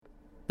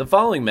The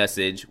following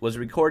message was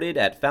recorded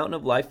at Fountain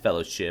of Life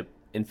Fellowship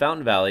in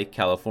Fountain Valley,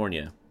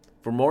 California.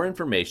 For more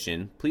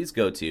information, please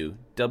go to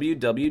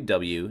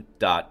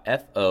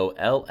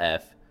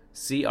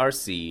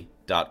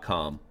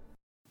www.folfcrc.com.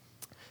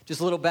 Just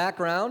a little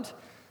background.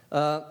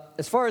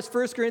 As far as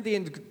 1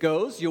 Corinthians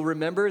goes, you'll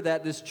remember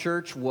that this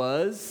church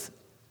was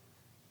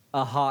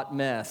a hot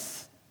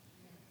mess.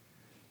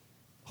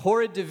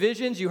 Horrid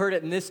divisions. You heard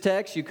it in this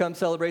text. You come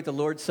celebrate the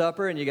Lord's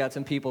Supper, and you got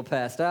some people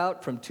passed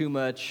out from too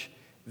much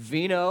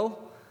vino.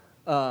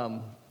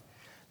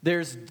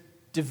 There's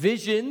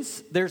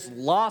divisions. There's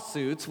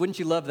lawsuits. Wouldn't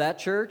you love that,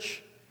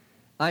 church?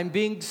 I'm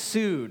being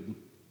sued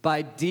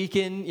by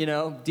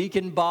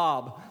Deacon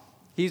Bob.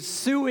 He's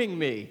suing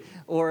me.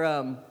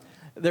 Or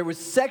there was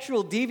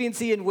sexual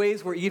deviancy in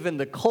ways where even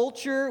the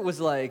culture was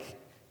like,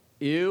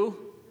 ew.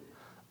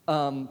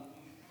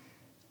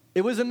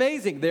 It was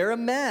amazing. They're a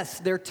mess.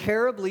 They're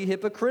terribly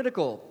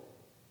hypocritical.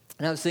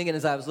 And I was thinking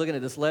as I was looking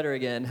at this letter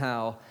again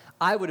how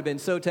I would have been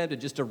so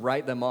tempted just to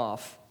write them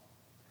off.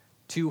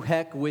 To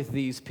heck with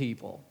these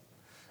people.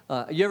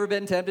 You ever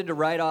been tempted to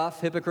write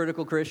off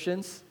hypocritical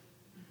Christians?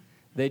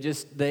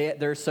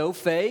 They're so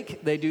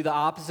fake. They do the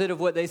opposite of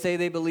what they say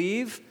they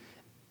believe.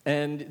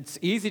 And it's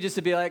easy just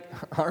to be like,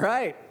 all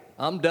right,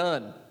 I'm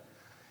done.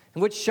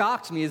 And what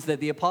shocks me is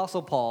that the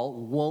Apostle Paul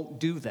won't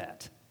do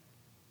that.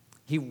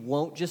 He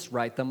won't just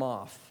write them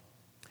off.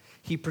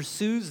 He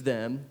pursues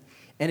them,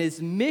 and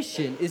his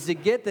mission is to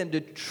get them to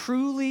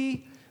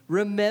truly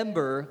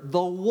remember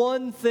the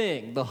one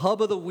thing, the hub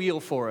of the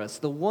wheel for us,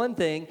 the one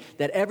thing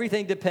that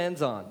everything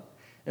depends on.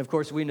 And of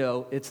course, we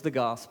know it's the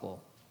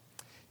gospel.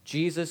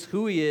 Jesus,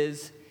 who he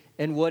is,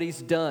 and what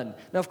he's done.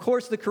 Now, of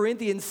course, the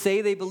Corinthians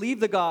say they believe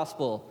the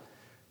gospel.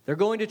 They're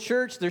going to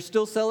church. They're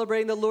still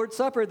celebrating the Lord's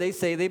Supper. They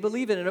say they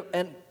believe in it,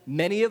 and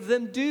many of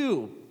them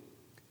do.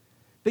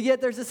 But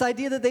yet there's this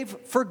idea that they've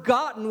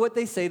forgotten what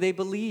they say they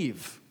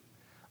believe.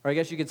 Or I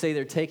guess you could say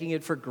they're taking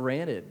it for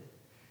granted.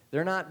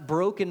 They're not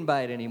broken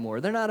by it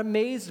anymore. They're not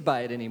amazed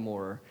by it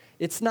anymore.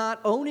 It's not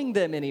owning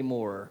them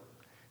anymore.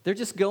 They're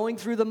just going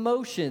through the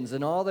motions,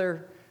 and all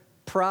their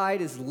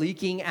pride is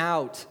leaking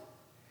out.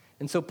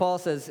 And so Paul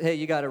says, hey,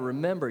 you got to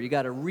remember, you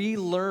got to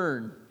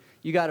relearn,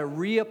 you got to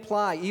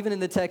reapply. Even in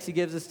the text he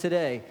gives us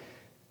today,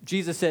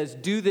 Jesus says,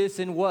 do this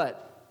in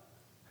what?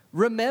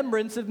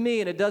 Remembrance of me.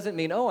 And it doesn't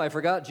mean, oh, I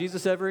forgot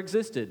Jesus ever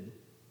existed.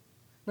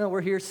 No,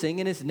 we're here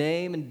singing his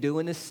name and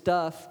doing his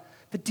stuff.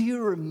 But do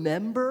you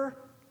remember?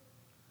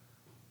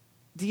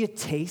 Do you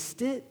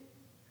taste it?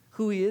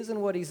 Who he is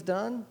and what he's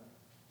done?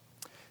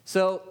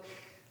 So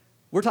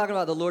we're talking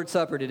about the Lord's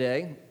Supper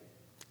today.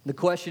 The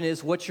question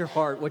is, what's your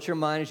heart, what's your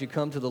mind as you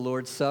come to the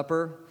Lord's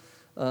Supper?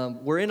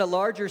 We're in a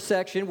larger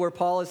section where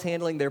Paul is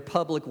handling their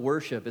public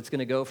worship. It's going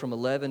to go from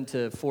 11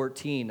 to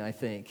 14, I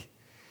think.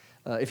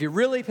 If you're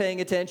really paying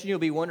attention, you'll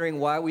be wondering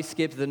why we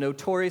skipped the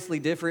notoriously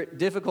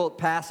difficult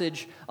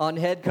passage on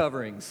head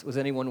coverings. Was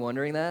anyone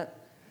wondering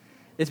that?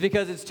 It's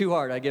because it's too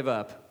hard. I give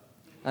up.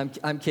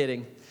 I'm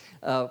kidding.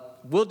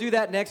 We'll do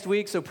that next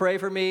week, so pray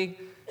for me.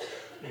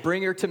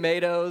 Bring your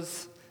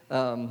tomatoes.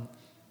 We'll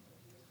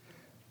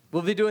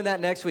be doing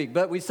that next week.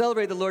 But we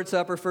celebrate the Lord's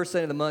Supper first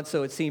Sunday of the month,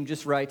 so it seemed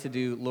just right to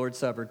do Lord's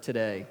Supper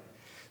today.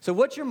 So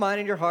what's your mind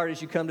and your heart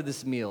as you come to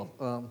this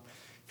meal?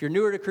 If you're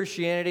newer to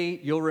Christianity,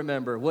 you'll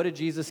remember, what did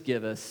Jesus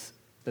give us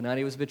the night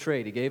he was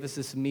betrayed? He gave us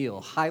this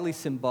meal, highly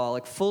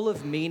symbolic, full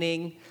of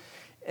meaning.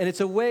 And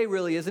it's a way,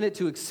 really, isn't it,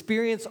 to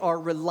experience our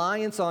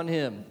reliance on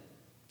him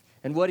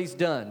and what he's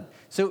done.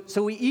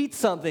 So we eat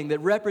something that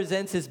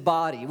represents his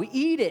body. We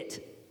eat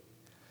it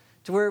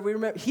to where we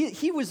remember,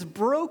 he was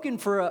broken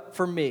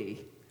for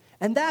me.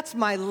 And that's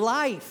my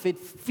life. It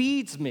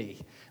feeds me.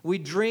 We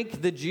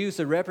drink the juice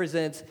that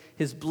represents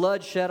his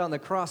blood shed on the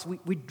cross.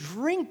 We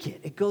drink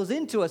it. It goes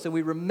into us, and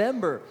we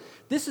remember,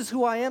 this is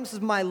who I am. This is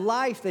my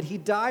life, that he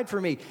died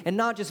for me. And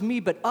not just me,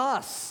 but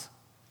us.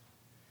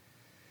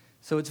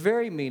 So it's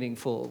very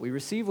meaningful. We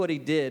receive what he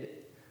did.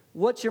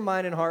 What's your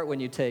mind and heart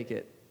when you take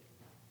it?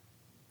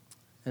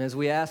 And as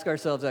we ask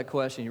ourselves that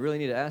question, you really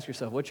need to ask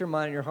yourself, what's your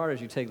mind and your heart as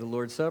you take the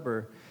Lord's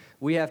Supper?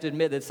 We have to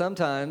admit that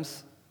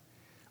sometimes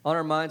on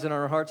our minds and on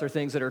our hearts are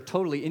things that are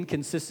totally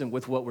inconsistent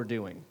with what we're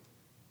doing.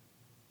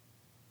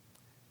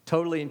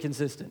 Totally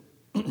inconsistent.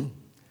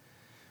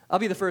 I'll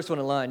be the first one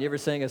in line. You ever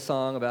sang a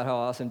song about how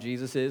awesome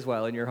Jesus is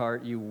while in your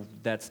heart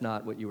that's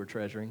not what you were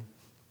treasuring?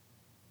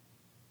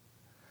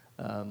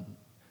 Or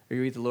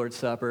you eat the Lord's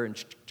Supper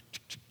and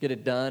get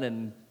it done,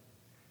 and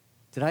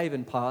did I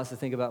even pause to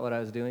think about what I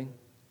was doing?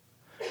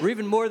 Or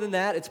even more than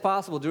that, it's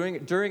possible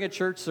during a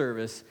church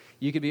service,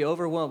 you could be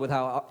overwhelmed with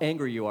how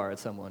angry you are at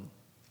someone.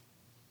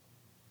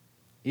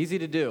 Easy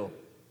to do.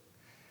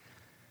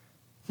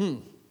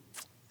 And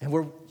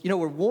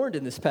we're warned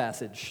in this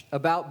passage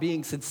about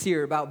being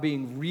sincere, about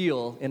being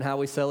real in how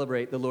we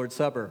celebrate the Lord's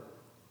Supper.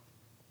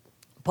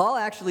 Paul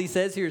actually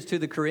says here to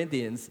the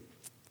Corinthians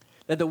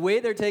that the way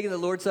they're taking the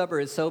Lord's Supper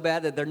is so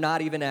bad that they're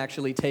not even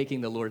actually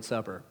taking the Lord's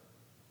Supper.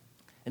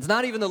 It's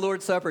not even the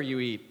Lord's Supper you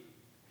eat.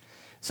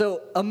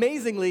 So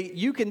amazingly,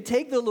 you can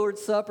take the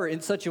Lord's Supper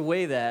in such a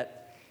way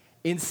that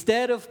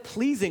instead of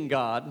pleasing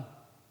God,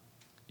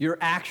 You're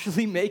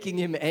actually making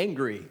him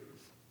angry.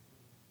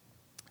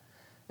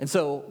 And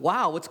so,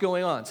 wow, what's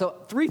going on?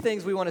 So 3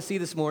 things we want to see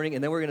this morning,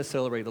 and then we're going to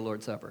celebrate the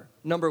Lord's Supper.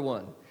 Number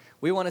 1,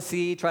 we want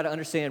to try to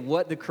understand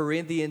what the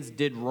Corinthians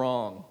did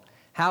wrong.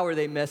 How are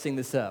they messing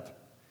this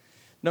up?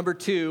 Number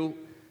 2,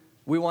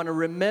 we want to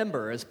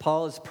remember, as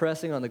Paul is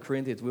pressing on the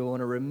Corinthians, we want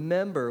to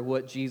remember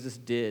what Jesus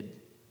did.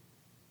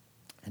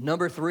 And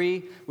number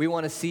 3, we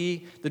want to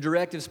see the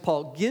directives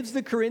Paul gives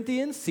the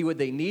Corinthians, see what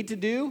they need to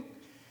do,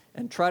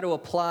 and try to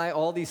apply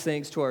all these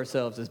things to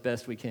ourselves as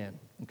best we can.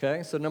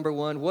 Okay, so number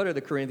 1, what are the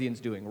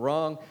Corinthians doing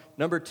wrong?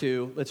 Number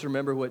 2, let's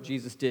remember what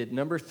Jesus did.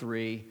 Number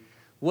 3,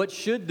 what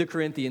should the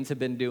Corinthians have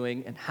been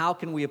doing, and how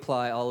can we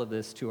apply all of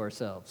this to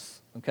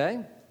ourselves? Okay,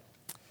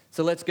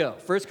 so let's go.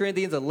 1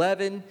 Corinthians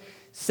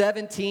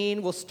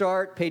 11:17, we'll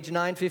start, page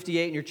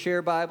 958 in your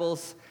chair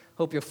Bibles.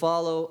 Hope you'll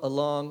follow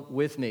along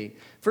with me.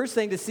 First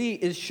thing to see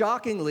is,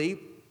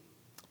 shockingly,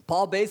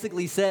 Paul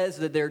basically says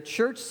that their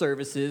church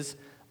services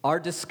are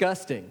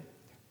disgusting.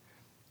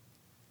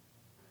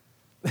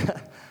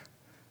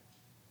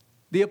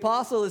 The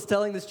apostle is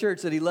telling this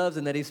church that he loves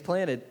and that he's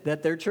planted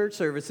that their church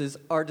services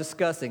are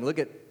disgusting. Look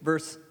at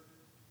verse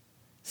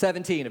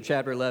 17 of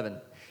chapter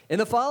 11. In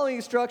the following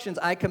instructions,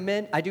 I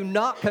do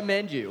not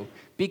commend you,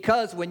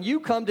 because when you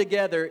come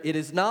together, it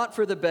is not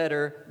for the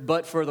better,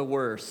 but for the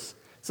worse.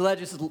 So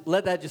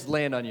let that just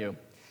land on you.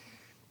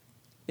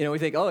 You know, we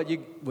think,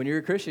 when you're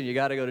a Christian, you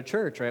got to go to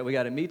church, right? We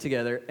got to meet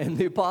together. And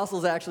the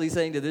apostle's actually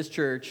saying to this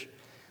church,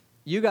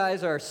 you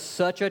guys are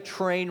such a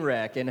train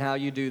wreck in how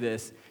you do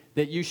this,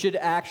 that you should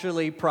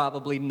actually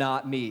probably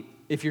not meet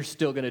if you're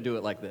still going to do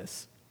it like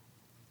this.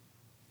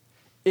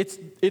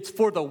 It's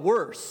for the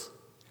worse.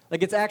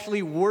 Like, it's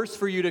actually worse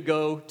for you to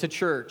go to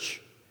church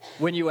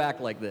when you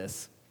act like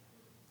this.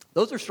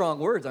 Those are strong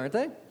words, aren't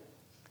they?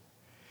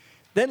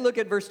 Then look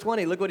at verse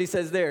 20. Look what he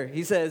says there.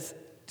 He says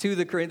to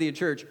the Corinthian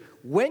church,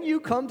 when you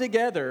come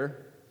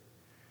together,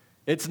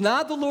 it's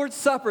not the Lord's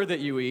Supper that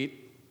you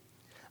eat.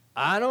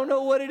 I don't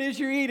know what it is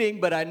you're eating,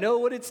 but I know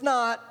what it's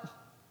not.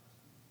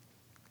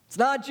 It's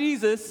not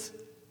Jesus.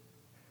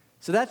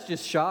 So that's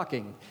just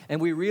shocking.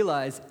 And we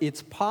realize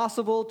it's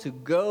possible to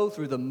go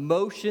through the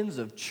motions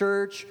of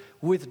church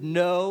with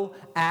no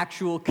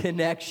actual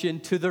connection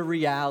to the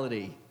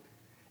reality.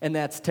 And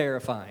that's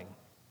terrifying.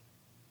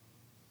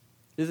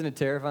 Isn't it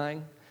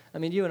terrifying? I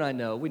mean, you and I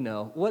know, we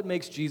know. What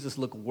makes Jesus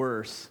look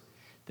worse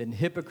than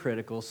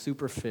hypocritical,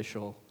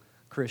 superficial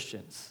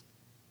Christians?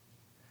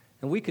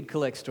 And we could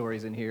collect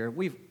stories in here.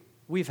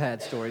 We've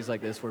had stories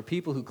like this where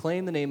people who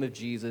claim the name of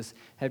Jesus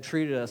have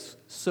treated us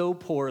so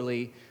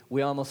poorly,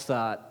 we almost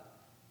thought,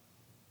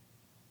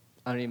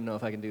 I don't even know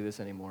if I can do this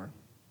anymore.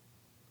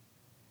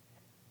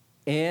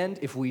 And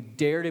if we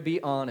dare to be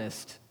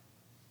honest,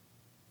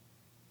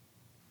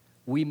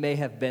 we may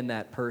have been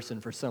that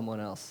person for someone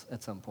else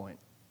at some point.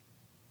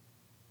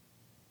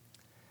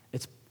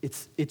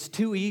 It's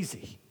too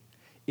easy.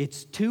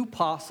 It's too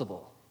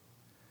possible.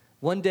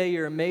 One day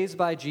you're amazed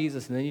by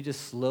Jesus, and then you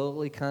just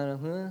slowly kind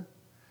of,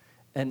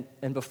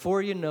 And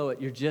before you know it,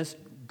 you're just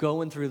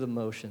going through the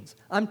motions.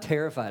 I'm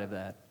terrified of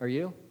that. Are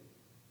you?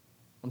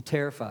 I'm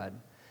terrified.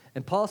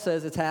 And Paul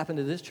says it's happened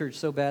to this church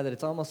so bad that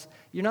it's almost,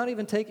 you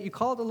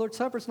call it the Lord's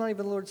Supper, it's not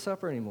even the Lord's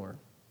Supper anymore.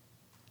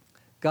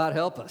 God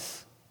help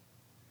us.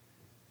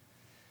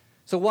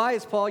 So why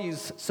does Paul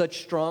use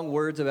such strong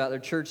words about their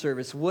church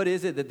service? What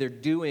is it that they're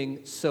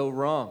doing so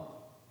wrong?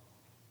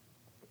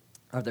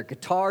 Are their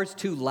guitars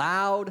too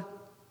loud?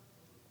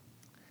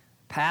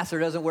 Pastor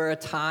doesn't wear a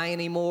tie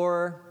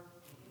anymore?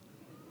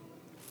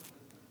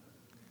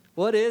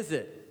 What is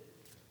it?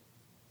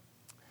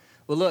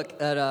 Well,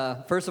 look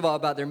at, first of all,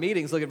 about their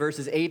meetings, look at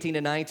verses 18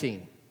 and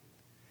 19.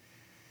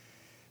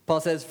 Paul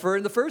says, for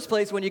in the first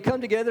place, when you come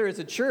together as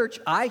a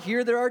church, I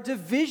hear there are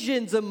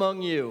divisions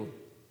among you.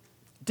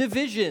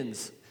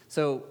 Divisions.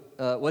 So,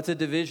 what's a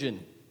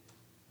division?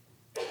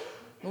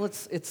 Well,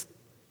 it's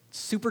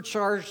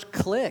supercharged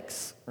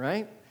cliques,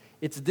 right?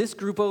 It's this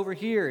group over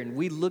here, and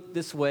we look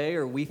this way,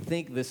 or we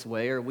think this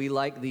way, or we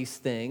like these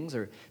things,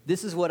 or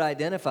this is what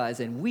identifies,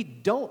 and we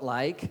don't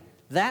like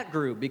that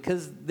group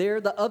because they're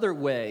the other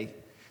way.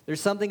 There's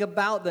something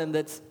about them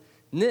that's,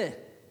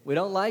 we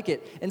don't like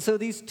it. And so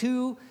these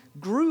two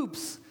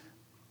groups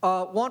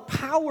want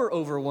power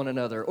over one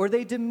another, or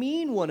they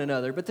demean one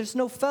another, but there's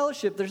no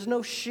fellowship, there's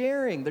no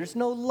sharing, there's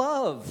no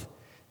love.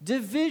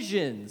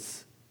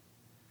 Divisions.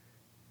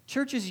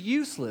 Church is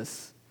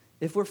useless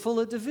if we're full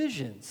of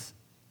divisions.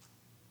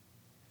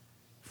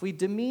 If we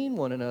demean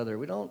one another,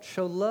 we don't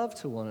show love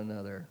to one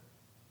another.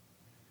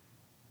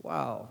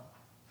 Wow.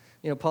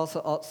 You know, Paul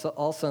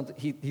also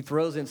he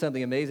throws in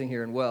something amazing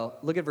here, and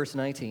look at verse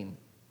 19.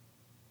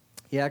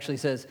 He actually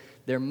says,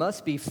 there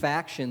must be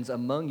factions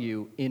among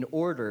you in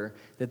order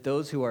that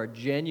those who are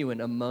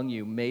genuine among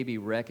you may be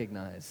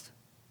recognized.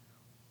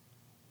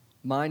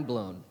 Mind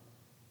blown.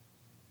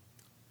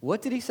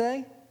 What did he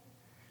say?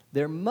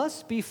 There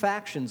must be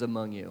factions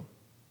among you.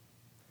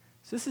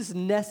 So this is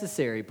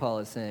necessary, Paul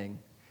is saying.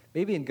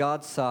 Maybe in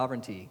God's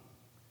sovereignty,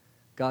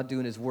 God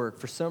doing his work.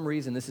 For some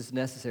reason, this is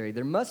necessary.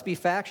 There must be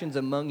factions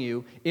among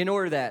you in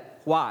order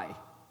that, why?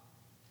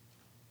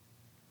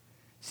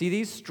 See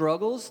these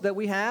struggles that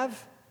we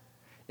have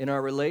in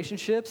our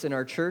relationships, in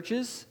our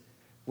churches,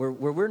 where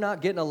we're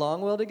not getting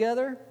along well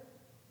together?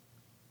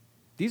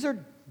 These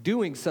are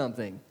doing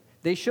something.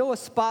 They show a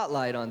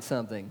spotlight on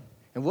something.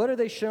 And what are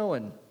they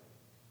showing?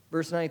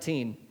 Verse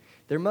 19,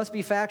 there must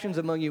be factions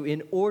among you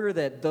in order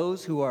that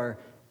those who are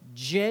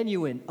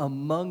genuine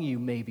among you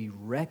may be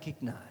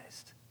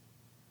recognized.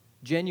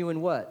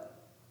 Genuine what?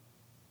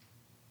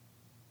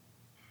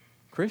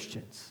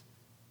 Christians.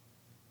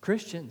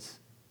 Christians.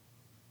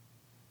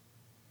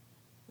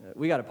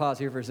 We got to pause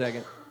here for a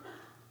second.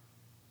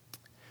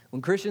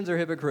 When Christians are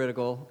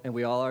hypocritical, and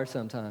we all are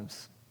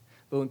sometimes,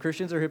 but when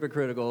Christians are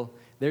hypocritical,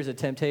 there's a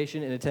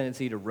temptation and a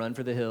tendency to run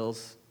for the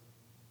hills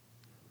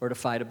or to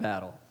fight a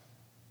battle.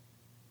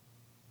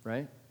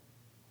 Right?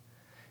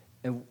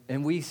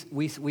 And we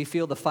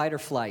feel the fight or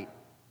flight.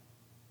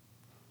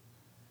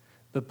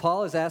 But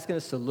Paul is asking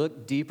us to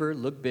look deeper,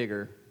 look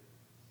bigger,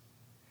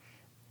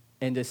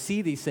 and to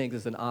see these things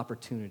as an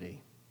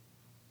opportunity.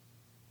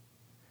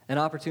 An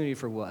opportunity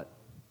for what?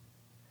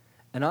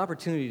 An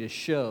opportunity to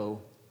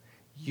show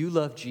you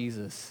love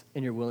Jesus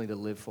and you're willing to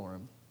live for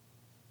him.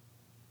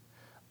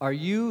 Are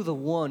you the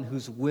one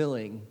who's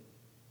willing,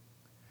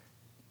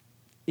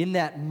 in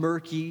that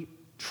murky,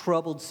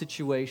 troubled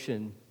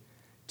situation,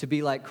 to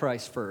be like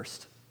Christ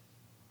first?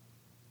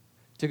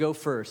 To go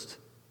first,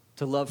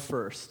 to love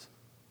first.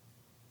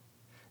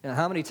 Now,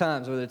 how many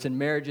times, whether it's in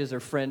marriages or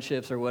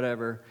friendships or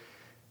whatever,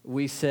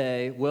 we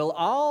say, well,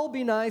 I'll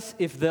be nice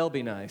if they'll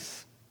be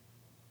nice.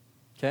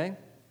 Okay?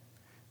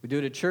 We do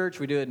it at church,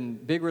 we do it in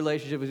big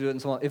relationships, we do it in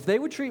small. If they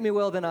would treat me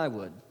well, then I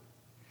would.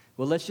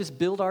 Well, let's just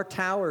build our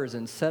towers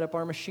and set up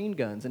our machine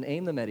guns and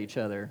aim them at each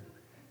other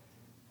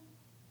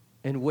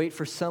and wait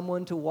for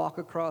someone to walk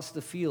across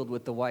the field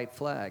with the white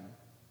flag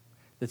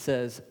that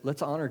says,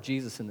 let's honor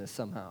Jesus in this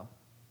somehow.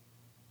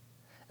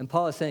 And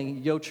Paul is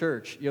saying, yo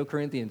church, yo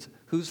Corinthians,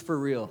 who's for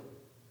real?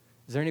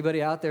 Is there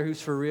anybody out there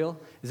who's for real?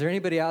 Is there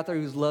anybody out there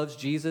who loves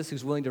Jesus,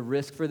 who's willing to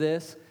risk for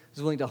this,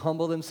 who's willing to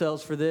humble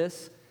themselves for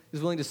this,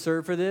 who's willing to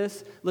serve for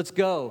this? Let's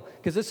go,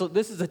 because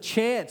this is a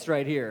chance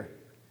right here.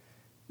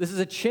 This is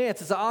a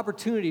chance. It's an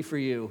opportunity for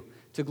you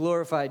to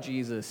glorify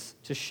Jesus,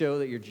 to show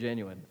that you're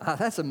genuine.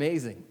 That's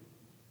amazing.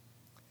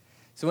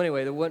 So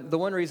anyway, the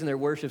one reason their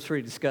worship's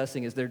pretty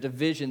disgusting is their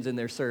divisions in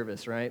their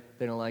service, right?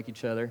 They don't like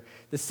each other.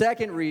 The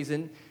second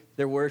reason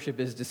their worship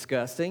is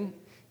disgusting,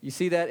 you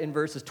see that in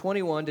verses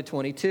 21 to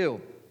 22.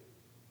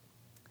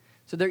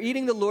 So they're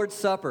eating the Lord's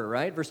Supper,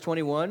 right? Verse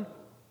 21.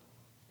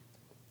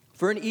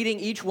 For in eating,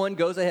 each one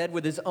goes ahead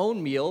with his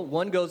own meal.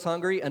 One goes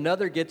hungry,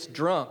 another gets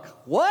drunk.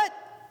 What?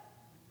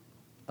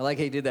 I like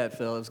how you did that,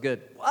 Phil. It was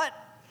good. What?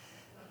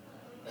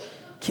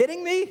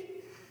 Kidding me?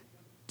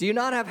 Do you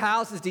not have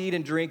houses to eat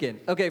and drink in?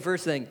 Okay,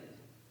 first thing.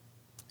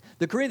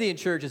 The Corinthian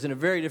church is in a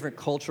very different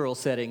cultural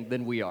setting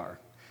than we are.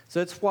 So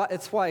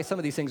it's why some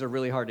of these things are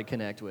really hard to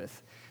connect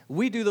with.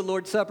 We do the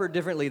Lord's Supper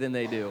differently than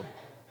they do,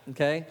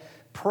 okay?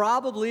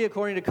 Probably,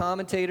 according to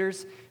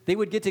commentators, they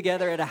would get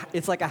together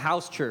it's like a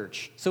house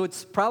church. So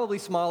it's probably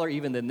smaller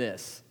even than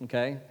this,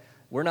 okay?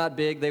 We're not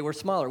big, they were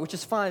smaller, which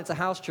is fine, it's a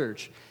house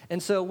church.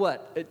 And so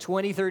what,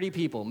 20, 30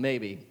 people,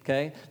 maybe,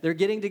 okay? They're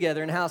getting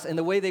together in a house, and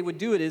the way they would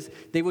do it is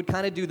they would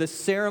kind of do the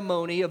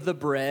ceremony of the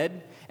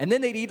bread, and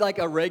then they'd eat like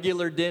a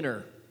regular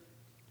dinner.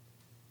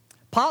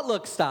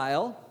 Potluck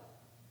style,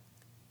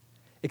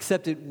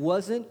 except it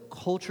wasn't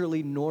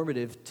culturally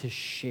normative to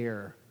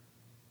share.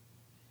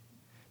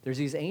 There's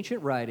these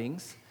ancient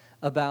writings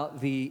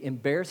about the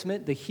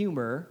embarrassment, the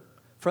humor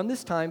from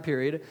this time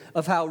period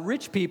of how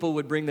rich people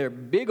would bring their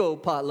big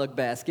old potluck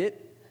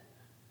basket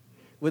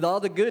with all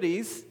the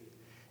goodies,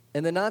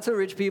 and the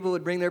not-so-rich people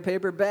would bring their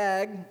paper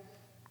bag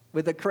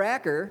with a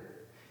cracker,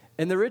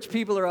 and the rich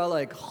people are all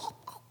like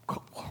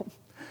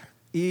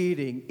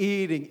eating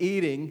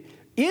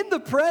in the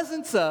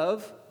presence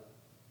of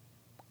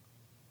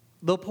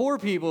the poor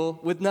people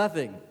with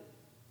nothing.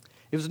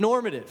 It was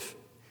normative.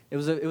 It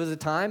was a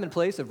time and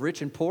place of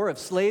rich and poor, of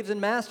slaves and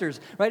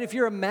masters, right? If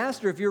you're a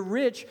master, if you're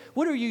rich,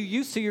 what are you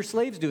used to your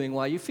slaves doing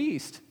while you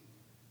feast?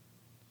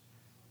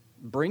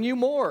 Bring you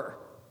more.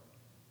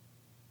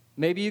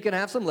 Maybe you can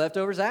have some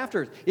leftovers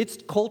after. It's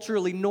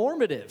culturally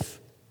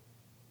normative.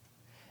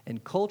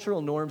 And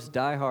cultural norms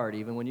die hard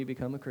even when you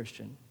become a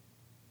Christian.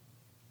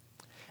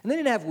 And they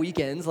didn't have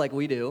weekends like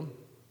we do,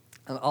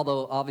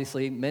 although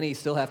obviously many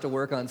still have to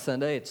work on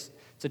Sunday. It's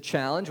a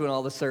challenge when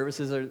all the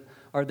services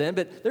are then,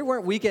 but there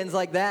weren't weekends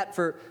like that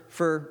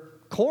for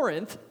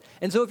Corinth.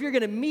 And so if you're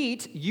going to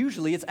meet,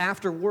 usually it's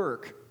after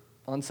work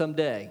on some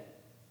day.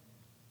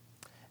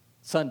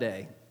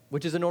 Sunday,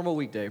 which is a normal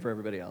weekday for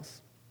everybody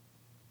else.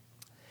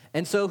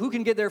 And so who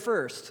can get there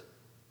first?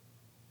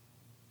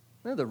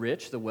 Well, the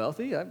rich, the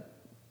wealthy, have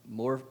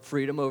more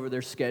freedom over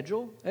their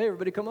schedule. Hey,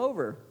 everybody come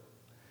over.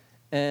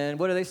 And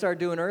what do they start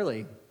doing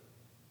early?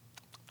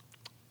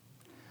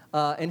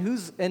 And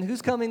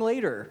who's coming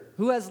later?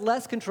 Who has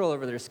less control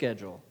over their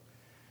schedule?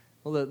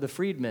 Well, the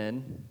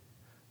freedmen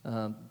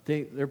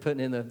They're putting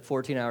in the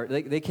 14 hours.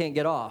 They can't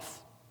get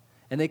off.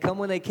 And they come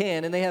when they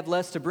can, and they have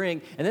less to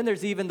bring. And then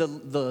there's even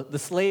the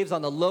slaves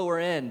on the lower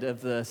end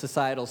of the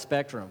societal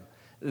spectrum.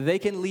 They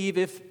can leave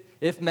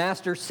if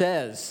master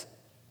says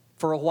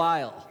for a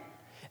while.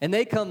 And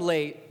they come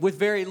late with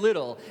very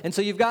little. And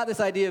so you've got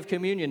this idea of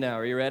communion now.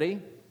 Are you ready?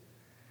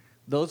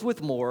 Those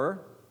with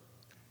more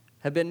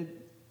have been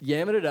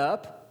yamming it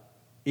up,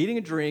 eating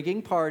and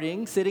drinking,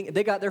 partying, sitting.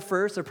 They got there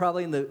first. They're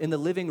probably in the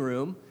living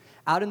room.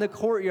 Out in the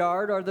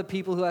courtyard are the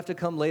people who have to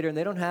come later, and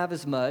they don't have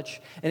as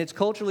much. And it's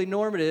culturally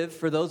normative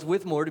for those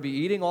with more to be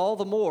eating all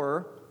the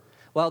more,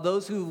 while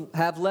those who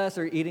have less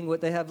are eating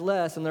what they have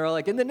less. And they're all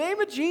like, in the name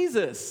of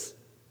Jesus,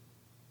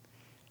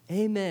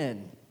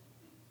 amen.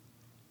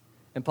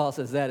 And Paul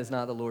says that is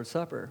not the Lord's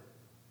Supper.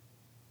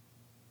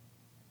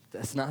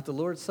 That's not the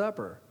Lord's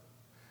Supper.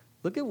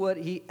 Look at what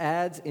he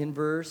adds in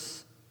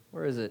verse,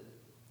 where is it?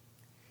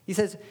 He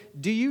says,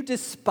 do you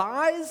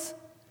despise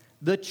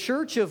the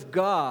church of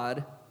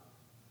God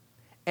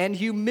and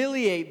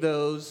humiliate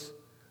those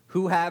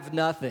who have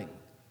nothing?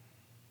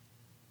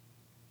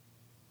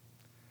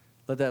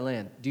 Let that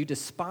land. Do you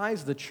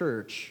despise the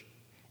church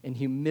and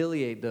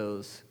humiliate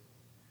those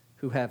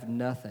who have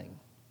nothing?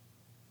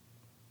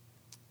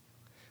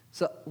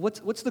 So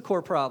what's the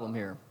core problem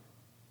here?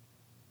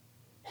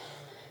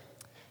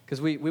 Because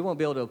we won't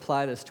be able to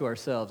apply this to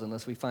ourselves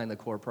unless we find the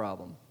core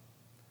problem.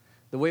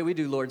 The way we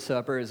do Lord's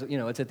Supper is,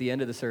 it's at the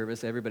end of the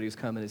service. Everybody who's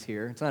coming is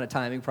here. It's not a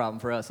timing problem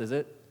for us, is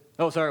it?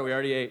 Oh, sorry, we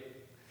already ate.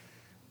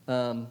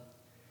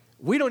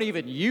 We don't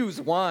even use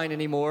wine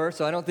anymore,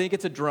 so I don't think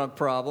it's a drunk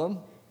problem.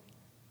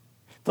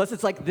 Plus,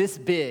 it's like this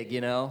big,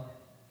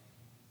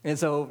 And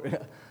so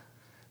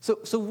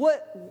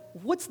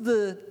what's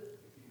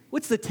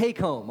the take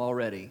home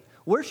already?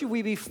 Where should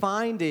we be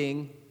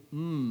finding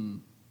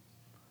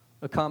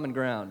a common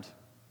ground?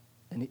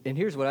 And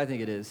here's what I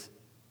think it is.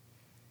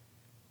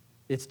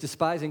 It's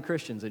despising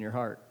Christians in your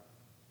heart.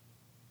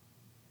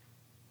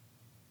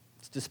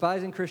 It's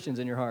despising Christians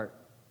in your heart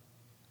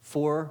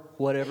for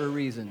whatever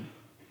reason.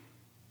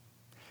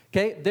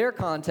 Okay, their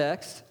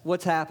context,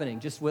 what's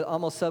happening, just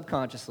almost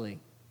subconsciously.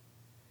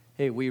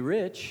 Hey, we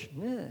rich,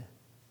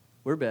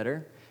 we're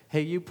better.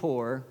 Hey, you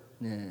poor,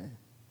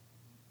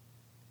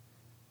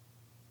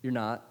 you're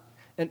not.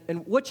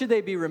 And what should they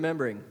be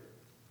remembering?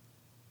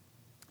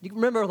 You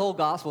remember the whole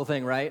gospel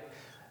thing, right?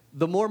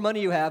 The more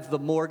money you have, the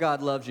more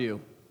God loves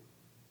you.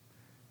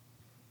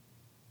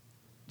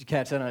 Did you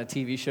catch that on a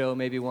TV show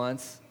maybe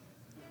once?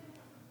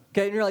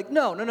 Okay, and you're like,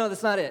 no,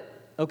 that's not it.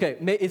 Okay,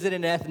 is it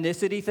an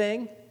ethnicity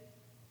thing?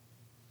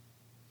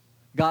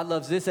 God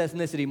loves this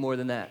ethnicity more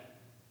than that.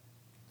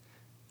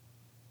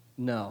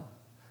 No.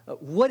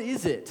 What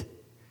is it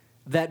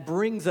that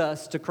brings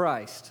us to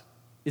Christ?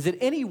 Is it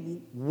any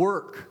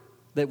work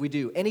that we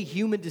do, any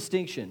human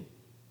distinction?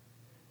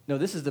 No,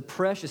 this is the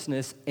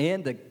preciousness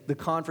and the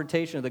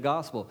confrontation of the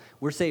gospel.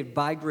 We're saved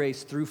by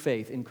grace through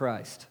faith in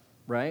Christ,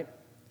 right?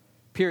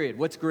 Period.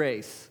 What's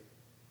grace?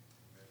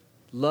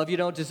 Love you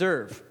don't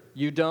deserve.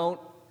 You don't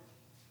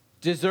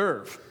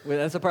deserve. Well,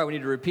 that's the part we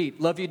need to repeat.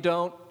 Love you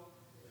don't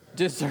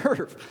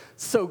deserve.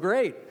 So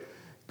great.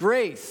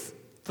 Grace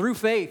through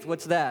faith.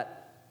 What's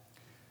that?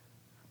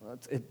 Well,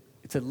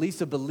 it's at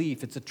least a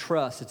belief. It's a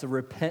trust. It's a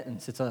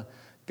repentance. It's a,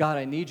 God,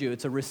 I need you.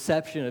 It's a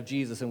reception of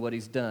Jesus and what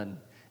he's done.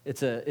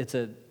 It's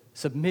a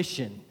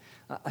submission.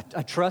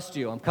 I trust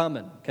you. I'm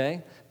coming,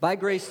 okay? By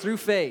grace through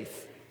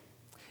faith.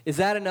 Is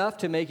that enough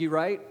to make you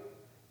right?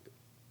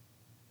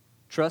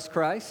 Trust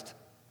Christ?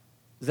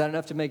 Is that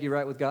enough to make you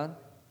right with God?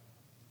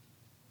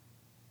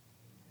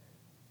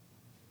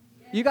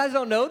 You guys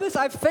don't know this?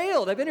 I've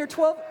failed. I've been here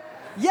 12.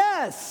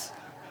 Yes.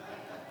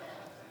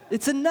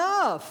 It's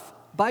enough.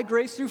 By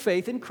grace through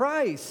faith in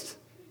Christ.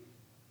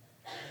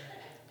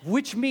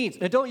 Which means,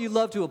 now don't you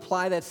love to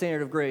apply that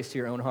standard of grace to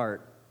your own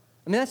heart?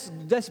 I mean,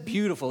 that's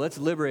beautiful. That's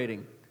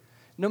liberating.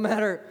 No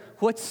matter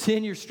what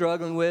sin you're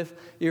struggling with,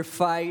 your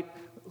fight,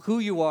 who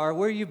you are,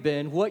 where you've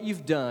been, what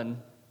you've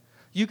done,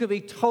 you can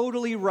be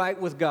totally right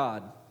with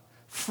God,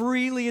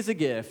 freely as a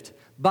gift,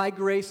 by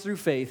grace through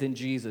faith in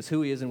Jesus,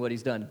 who he is and what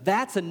he's done.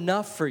 That's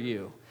enough for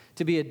you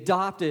to be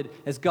adopted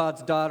as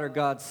God's daughter,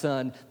 God's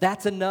son.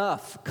 That's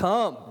enough.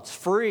 Come. It's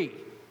free.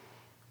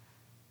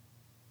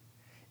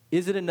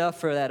 Is it enough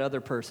for that other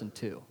person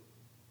too?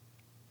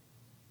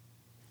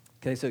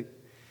 Okay, so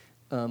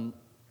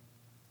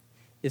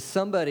is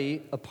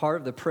somebody a part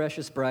of the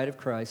precious bride of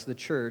Christ, the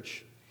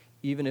church,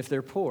 even if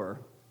they're poor?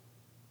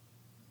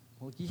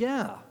 Well,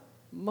 yeah.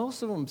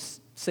 Most of them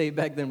saved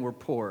back then were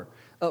poor.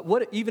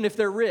 Even if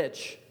they're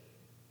rich?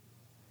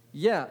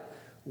 Yeah.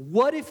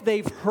 What if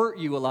they've hurt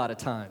you a lot of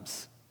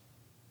times?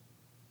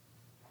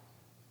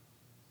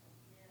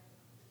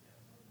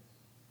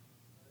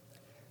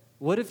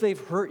 What if they've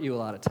hurt you a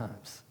lot of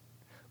times?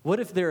 What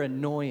if they're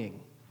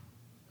annoying?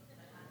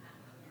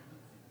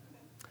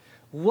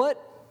 What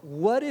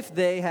if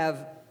they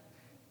have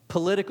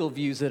political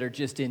views that are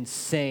just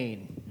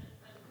insane?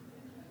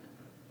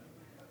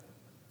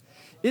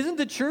 Isn't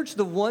the church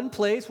the one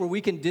place where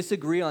we can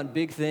disagree on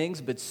big things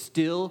but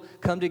still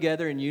come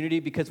together in unity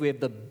because we have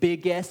the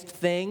biggest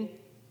thing?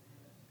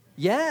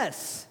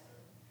 Yes.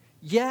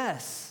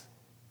 Yes.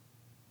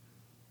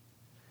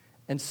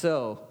 And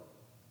so,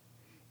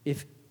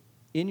 if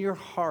in your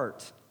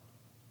heart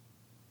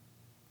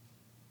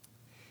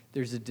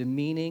there's a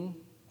demeaning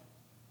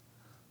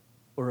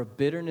or a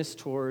bitterness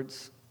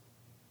towards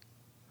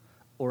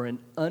or an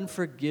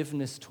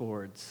unforgiveness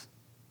towards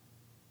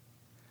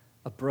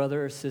a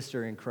brother or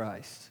sister in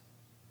Christ,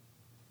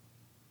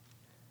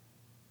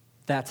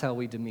 that's how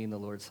we demean the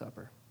Lord's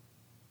Supper.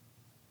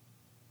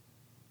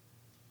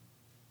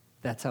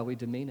 That's how we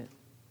demean it.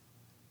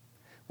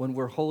 When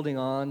we're holding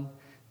on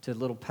to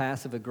little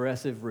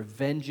passive-aggressive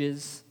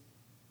revenges,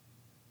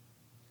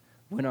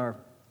 when our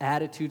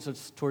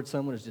attitudes towards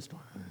someone is just,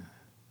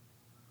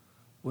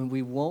 when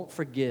we won't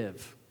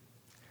forgive,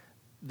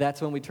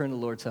 that's when we turn the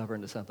Lord's Supper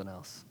into something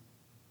else.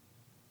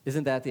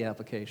 Isn't that the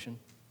application?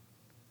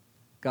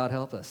 God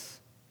help us.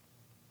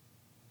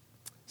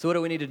 So what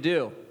do we need to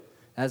do?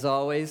 As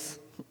always,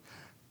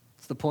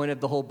 it's the point of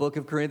the whole book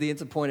of Corinthians,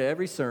 the point of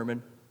every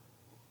sermon.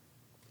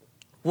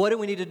 What do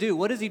we need to do?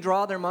 What does he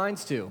draw their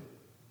minds to?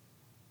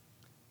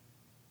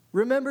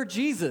 Remember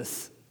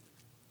Jesus.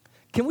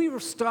 Can we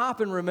stop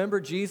and remember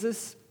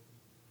Jesus?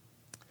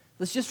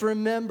 Let's just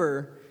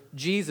remember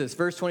Jesus.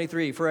 Verse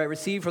 23, for I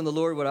received from the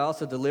Lord what I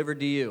also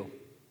delivered to you.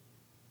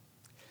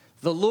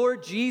 The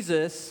Lord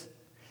Jesus,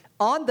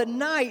 on the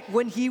night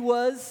when he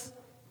was,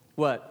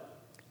 what?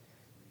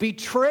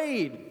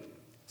 Betrayed.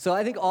 So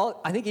I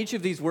think each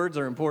of these words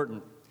are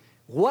important.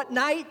 What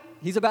night?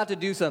 He's about to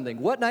do something.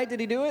 What night did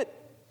he do it?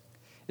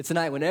 It's the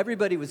night when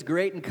everybody was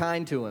great and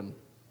kind to him.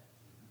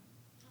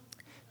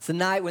 It's the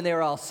night when they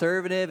were all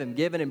servitive and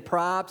giving him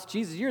props.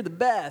 Jesus, you're the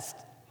best.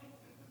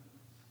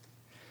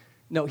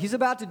 No, he's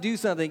about to do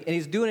something, and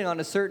he's doing it on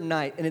a certain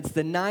night, and it's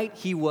the night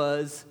he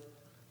was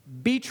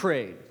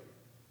betrayed.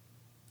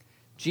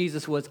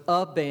 Jesus was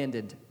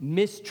abandoned,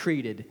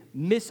 mistreated,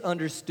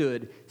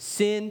 misunderstood,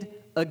 sinned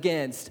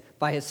against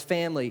by his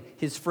family,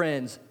 his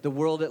friends, the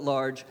world at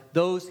large,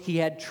 those he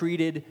had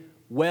treated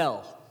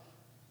well.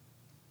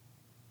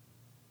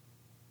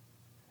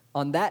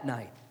 On that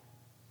night,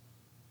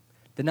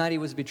 the night he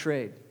was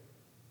betrayed.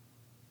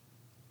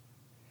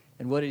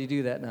 And what did he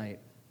do that night?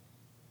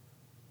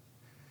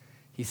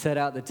 He set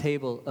out the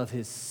table of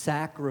his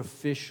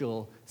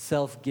sacrificial,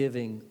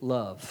 self-giving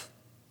love.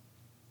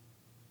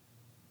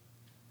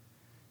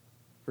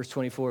 Verse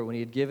 24, when he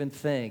had given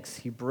thanks,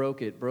 he broke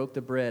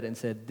the bread, and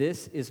said,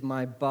 "This is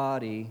my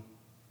body,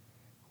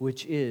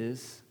 which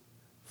is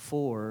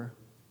for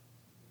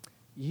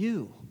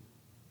you."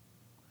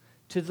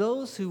 To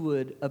those who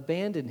would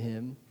abandon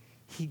him,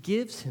 he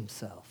gives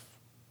himself.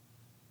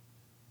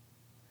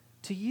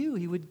 To you,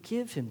 he would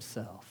give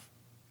himself.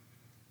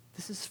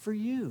 This is for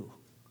you.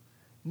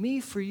 Me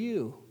for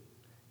you.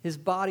 His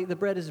body, the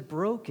bread is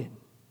broken.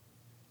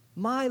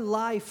 My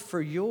life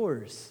for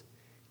yours.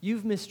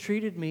 You've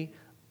mistreated me.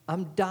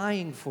 I'm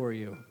dying for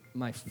you.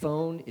 My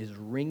phone is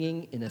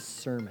ringing in a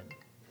sermon.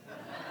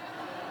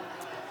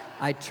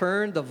 I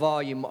turned the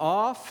volume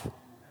off.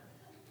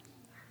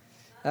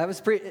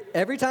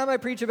 Every time I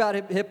preach about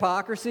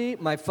hypocrisy,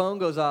 my phone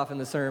goes off in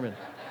the sermon.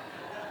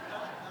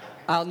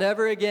 I'll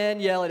never again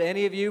yell at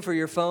any of you for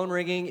your phone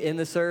ringing in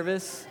the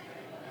service.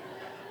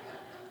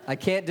 I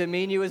can't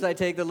demean you as I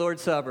take the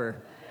Lord's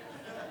Supper.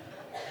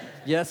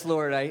 Yes,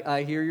 Lord,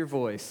 I hear your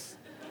voice.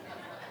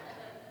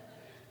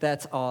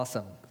 That's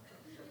awesome.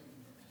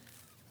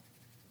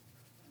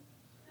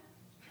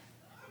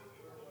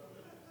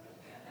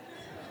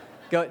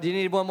 Do you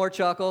need one more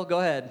chuckle? Go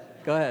ahead.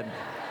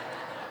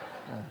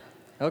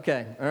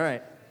 Okay, all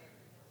right.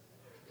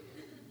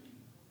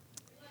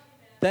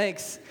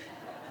 Thanks.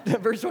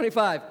 Verse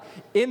 25.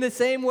 In the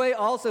same way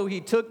also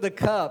he took the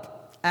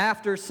cup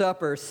after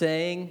supper,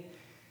 saying,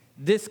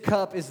 "This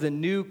cup is the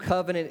new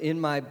covenant in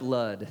my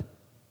blood."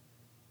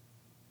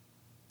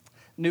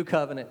 New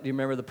covenant, do you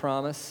remember the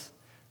promise?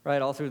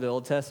 Right, all through the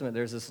Old Testament,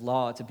 there's this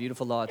law. It's a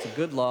beautiful law. It's a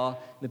good law.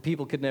 The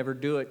people could never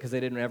do it because they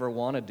didn't ever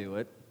want to do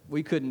it.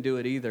 We couldn't do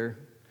it either.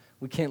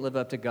 We can't live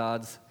up to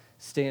God's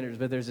standards.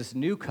 But there's this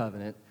new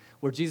covenant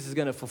where Jesus is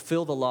going to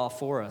fulfill the law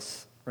for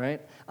us,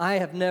 right? I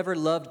have never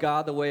loved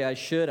God the way I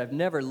should. I've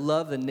never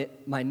loved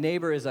my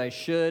neighbor as I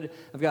should.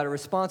 I've got a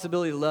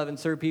responsibility to love and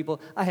serve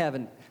people. I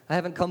haven't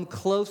come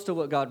close to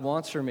what God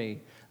wants for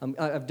me.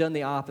 I've done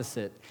the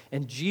opposite.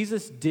 And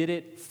Jesus did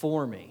it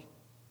for me.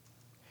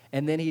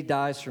 And then he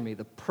dies for me,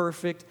 the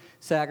perfect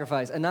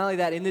sacrifice. And not only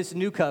that, in this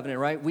new covenant,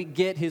 right, we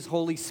get his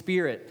Holy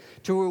Spirit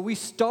to where we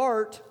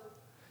start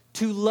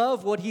to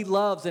love what he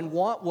loves and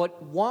want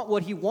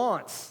what he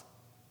wants.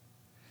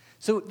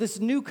 So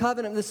this new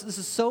covenant, this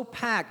is so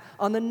packed.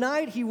 On the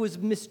night he was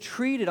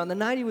mistreated, on the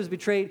night he was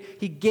betrayed,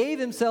 he gave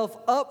himself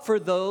up for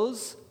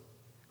those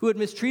who had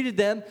mistreated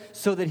them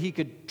so that he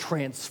could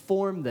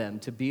transform them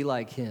to be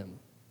like him.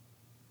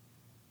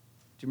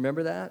 Do you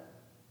remember that?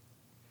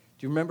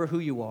 Do you remember who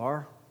you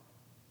are?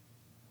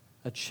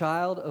 A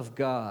child of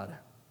God,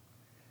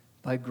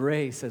 By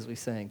grace, as we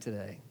sang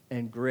today,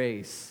 and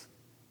grace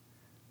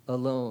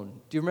alone.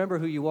 Do you remember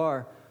who you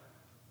are?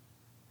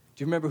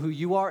 Do you remember who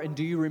you are, and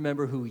do you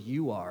remember who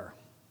you are?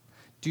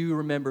 Do you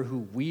remember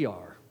who we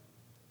are?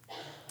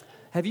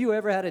 Have you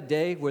ever had a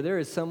day where there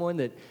is someone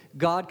that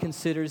God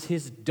considers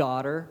his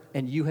daughter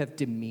and you have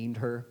demeaned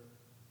her,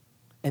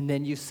 and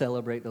then you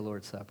celebrate the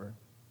Lord's Supper?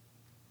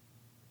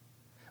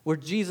 Where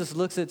Jesus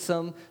looks at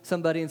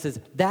somebody and says,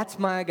 that's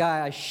my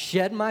guy, I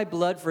shed my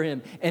blood for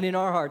him. And in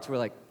our hearts, we're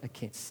like, I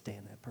can't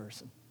stand that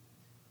person.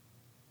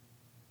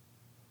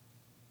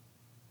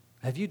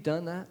 Have you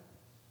done that?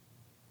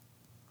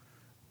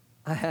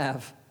 I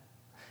have.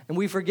 And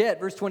we forget,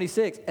 verse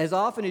 26, as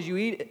often as you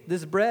eat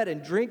this bread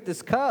and drink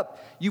this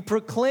cup, you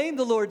proclaim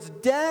the Lord's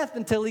death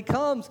until he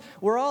comes.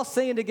 We're all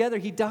saying together,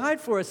 he died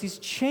for us, he's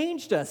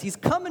changed us, he's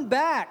coming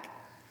back.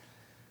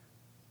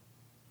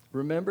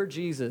 Remember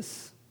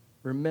Jesus.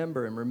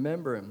 Remember him,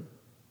 remember him.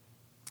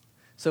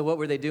 So what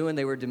were they doing?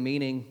 They were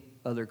demeaning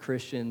other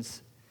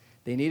Christians.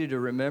 They needed to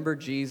remember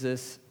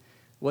Jesus.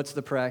 What's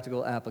the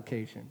practical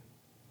application?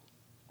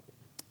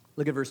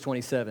 Look at verse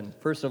 27.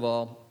 First of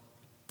all,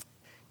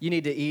 you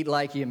need to eat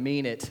like you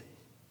mean it.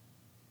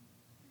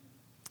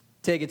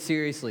 Take it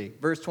seriously.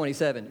 Verse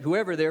 27,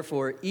 whoever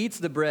therefore eats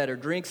the bread or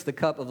drinks the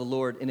cup of the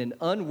Lord in an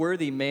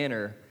unworthy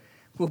manner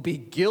will be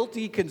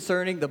guilty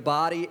concerning the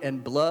body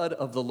and blood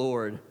of the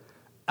Lord.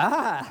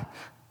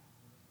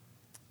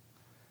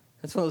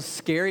 That's one of those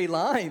scary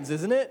lines,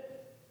 isn't it?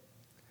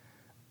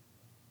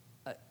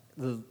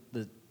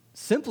 The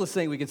simplest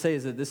thing we can say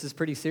is that this is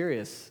pretty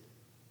serious.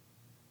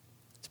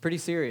 It's pretty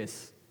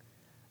serious.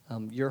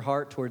 Your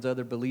heart towards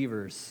other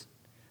believers,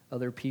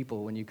 other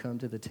people, when you come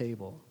to the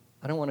table.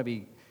 I don't want to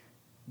be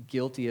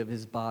guilty of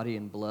his body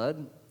and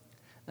blood.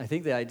 I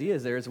think the idea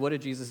is what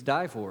did Jesus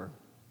die for?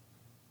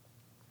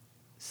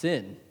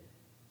 Sin.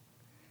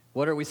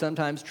 What are we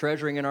sometimes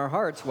treasuring in our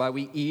hearts while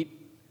we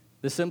eat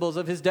the symbols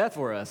of his death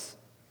for us?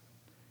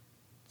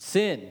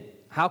 Sin.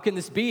 How can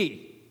this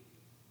be?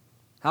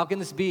 How can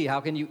this be? How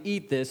can you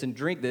eat this and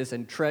drink this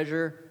and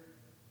treasure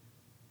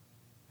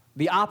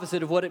the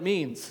opposite of what it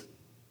means?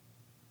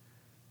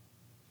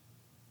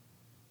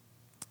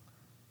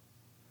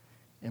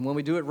 And when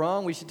we do it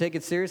wrong, we should take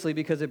it seriously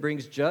because it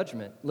brings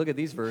judgment. Look at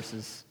these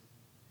verses.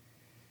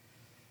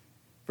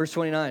 Verse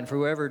 29, for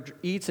whoever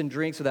eats and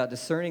drinks without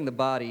discerning the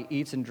body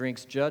eats and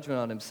drinks judgment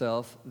on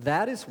himself.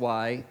 That is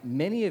why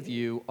many of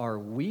you are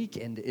weak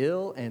and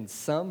ill, and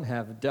some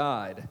have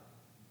died.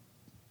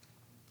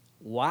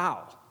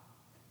 Wow.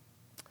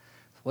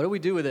 What do we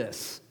do with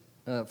this?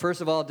 First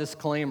of all,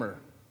 disclaimer.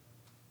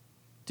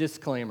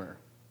 Disclaimer.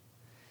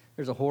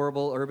 There's a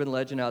horrible urban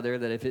legend out there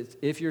that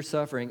if you're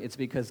suffering, it's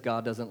because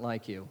God doesn't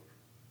like you.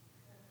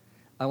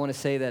 I want to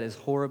say that is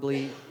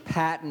horribly,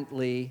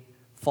 patently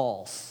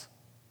false.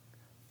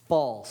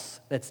 False.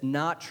 That's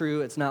not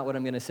true. It's not what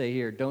I'm going to say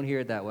here. Don't hear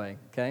it that way,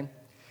 okay?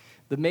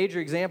 The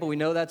major example we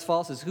know that's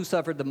false is who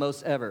suffered the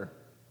most ever?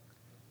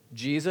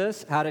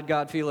 Jesus. How did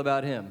God feel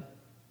about him?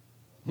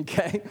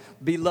 Okay?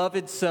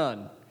 Beloved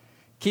son.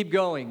 Keep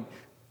going.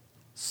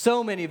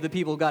 So many of the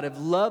people God have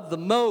loved the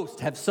most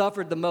have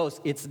suffered the most.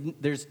 It's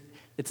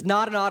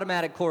not an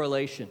automatic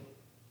correlation.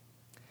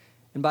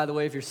 And by the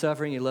way, if you're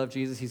suffering, you love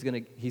Jesus, he's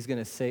going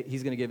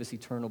to give us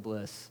eternal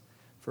bliss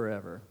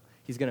forever.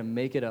 He's going to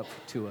make it up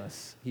to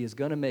us. He is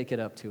going to make it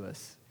up to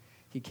us.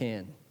 He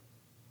can.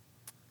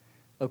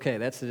 Okay,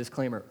 that's the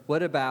disclaimer.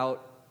 What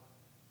about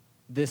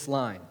this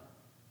line?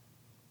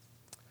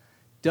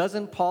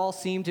 Doesn't Paul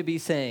seem to be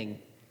saying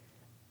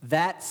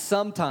that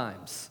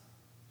sometimes,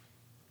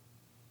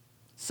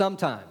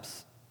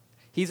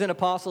 he's an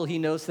apostle, he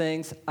knows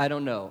things, I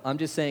don't know. I'm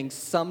just saying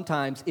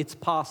sometimes it's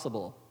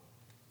possible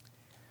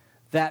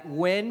that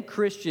when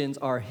Christians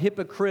are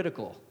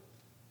hypocritical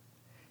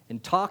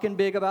and talking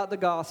big about the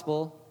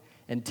gospel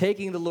and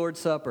taking the Lord's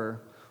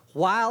Supper,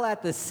 while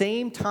at the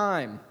same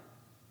time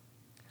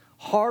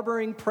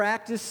harboring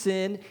practice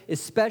sin,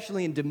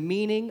 especially in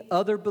demeaning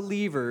other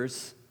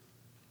believers,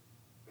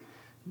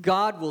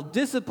 God will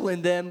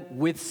discipline them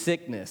with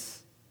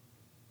sickness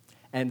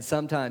and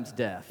sometimes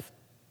death.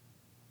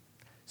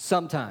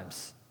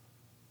 Sometimes.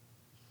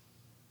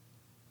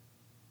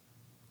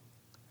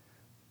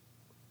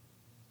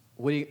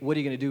 What are you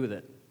going to do with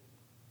it?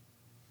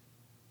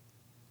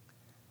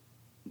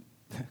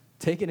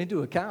 Take it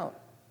into account.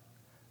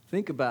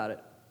 Think about it.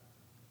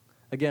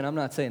 Again, I'm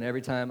not saying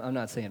every time. I'm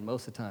not saying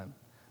most of the time.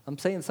 I'm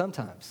saying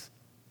sometimes.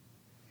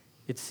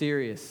 It's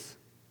serious.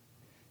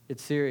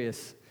 It's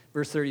serious.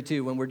 Verse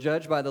 32, when we're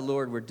judged by the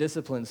Lord, we're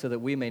disciplined so that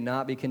we may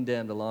not be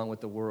condemned along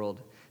with the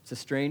world. It's a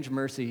strange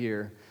mercy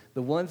here.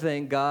 The one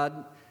thing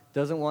God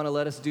doesn't want to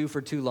let us do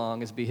for too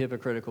long is be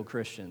hypocritical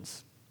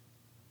Christians.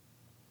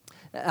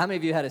 How many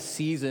of you had a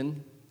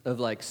season of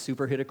like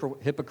super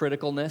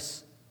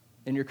hypocriticalness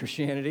in your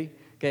Christianity?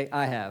 Okay,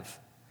 I have.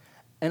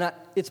 And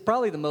it's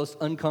probably the most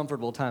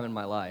uncomfortable time in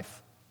my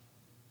life.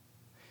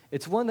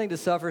 It's one thing to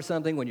suffer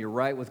something when you're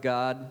right with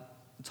God.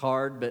 It's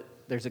hard, but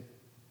there's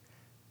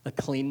a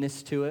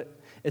cleanness to it.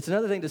 It's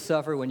another thing to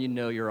suffer when you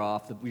know you're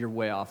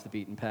way off the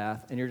beaten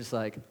path, and you're just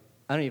like,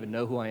 I don't even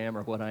know who I am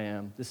or what I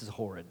am. This is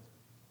horrid.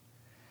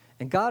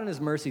 And God in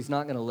his mercy is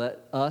not going to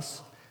let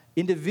us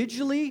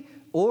individually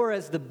or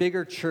as the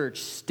bigger church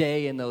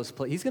stay in those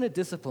places. He's going to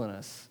discipline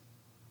us.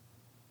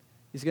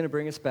 He's going to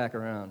bring us back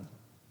around.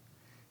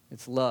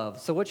 It's love.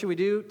 So what should we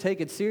do?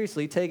 Take it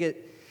seriously. Take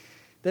it.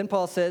 Then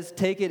Paul says,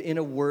 take it in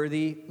a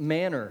worthy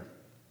manner.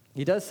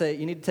 He does say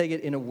you need to take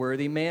it in a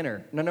worthy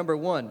manner. Now, number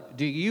one,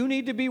 do you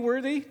need to be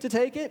worthy to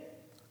take it?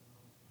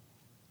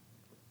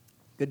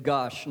 Good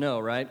gosh, no,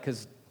 right?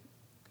 Because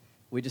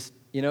we just,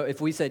 if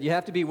we said you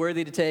have to be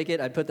worthy to take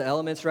it, I'd put the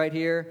elements right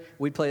here.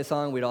 We'd play a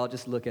song. We'd all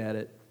just look at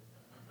it.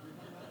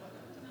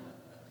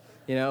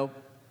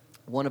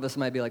 One of us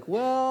might be like,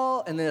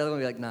 well, and the other one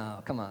would be like,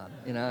 no, come on.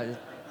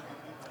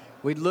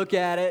 We'd look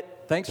at it.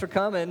 Thanks for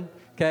coming,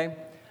 okay?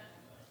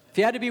 If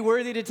you had to be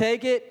worthy to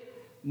take it,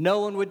 no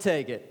one would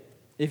take it.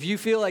 If you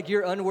feel like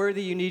you're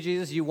unworthy, you need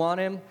Jesus, you want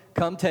him,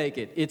 come take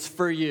it. It's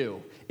for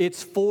you.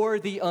 It's for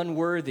the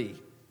unworthy.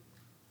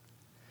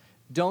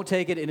 Don't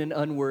take it in an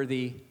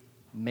unworthy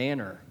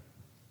manner.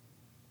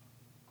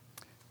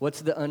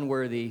 What's the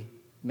unworthy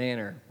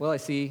manner? Well, I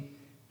see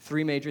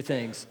three major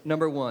things.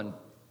 Number one,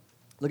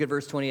 look at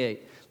verse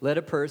 28. Let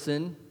a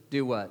person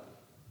do what?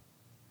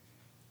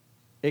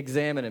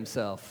 Examine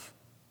himself.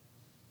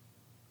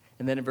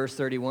 And then in verse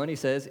 31, he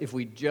says, if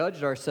we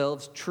judged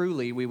ourselves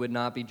truly, we would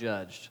not be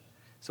judged.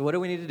 So what do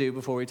we need to do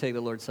before we take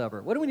the Lord's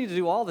Supper? What do we need to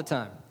do all the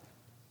time?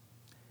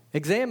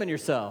 Examine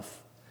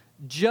yourself.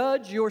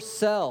 Judge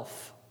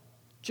yourself.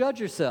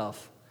 Judge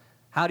yourself.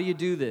 How do you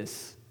do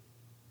this?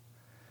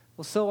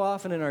 Well, so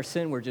often in our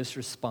sin, we're just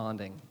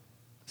responding,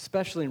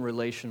 especially in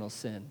relational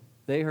sin.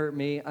 They hurt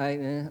me.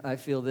 I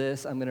feel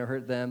this. I'm going to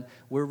hurt them.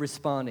 We're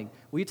responding.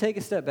 Will you take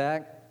a step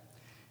back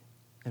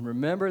and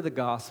remember the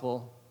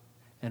gospel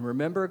and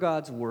remember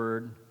God's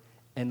word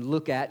and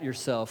look at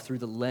yourself through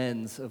the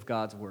lens of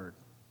God's word?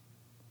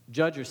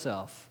 Judge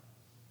yourself.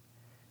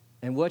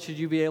 And what should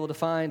you be able to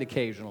find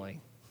occasionally?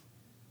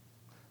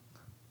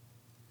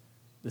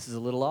 This is a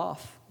little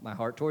off. My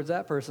heart towards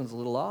that person's a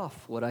little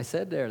off. What I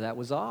said there, that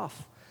was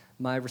off.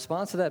 My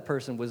response to that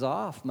person was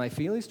off. My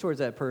feelings towards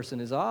that person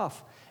is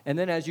off. And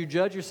then as you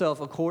judge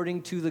yourself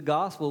according to the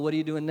gospel, what are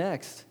you doing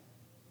next?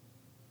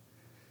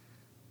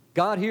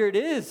 God, here it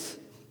is.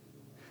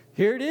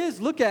 Here it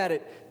is. Look at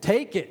it.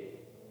 Take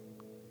it.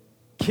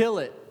 Kill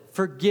it.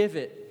 Forgive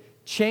it.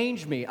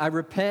 Change me. I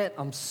repent.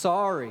 I'm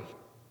sorry.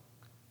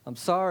 I'm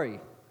sorry.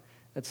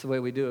 That's the way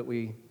we do it.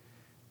 We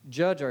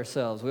judge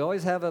ourselves. We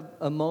always have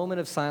a moment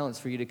of silence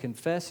for you to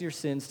confess your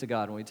sins to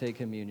God when we take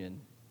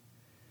communion.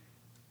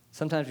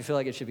 Sometimes we feel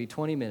like it should be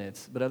 20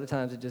 minutes, but other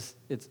times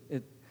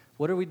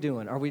what are we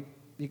doing?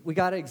 We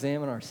got to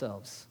examine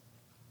ourselves.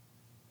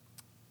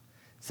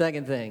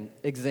 Second thing,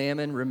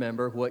 examine,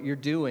 remember what you're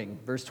doing.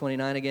 Verse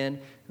 29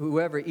 again,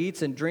 whoever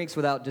eats and drinks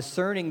without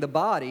discerning the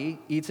body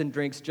eats and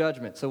drinks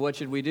judgment. So what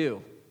should we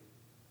do?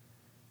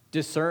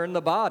 Discern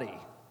the body.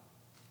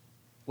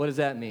 What does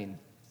that mean?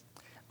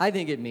 I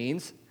think it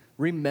means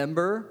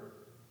remember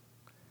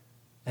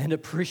and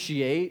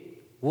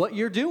appreciate what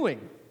you're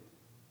doing.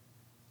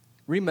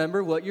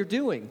 Remember what you're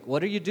doing.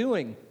 What are you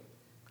doing?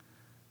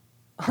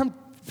 I'm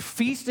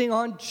feasting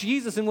on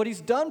Jesus and what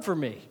he's done for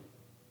me.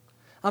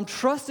 I'm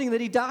trusting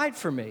that he died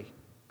for me.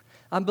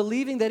 I'm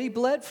believing that he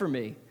bled for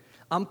me.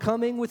 I'm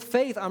coming with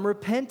faith. I'm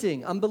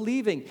repenting. I'm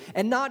believing.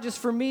 And not just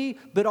for me,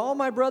 but all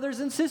my brothers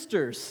and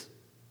sisters.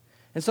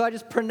 And so I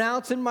just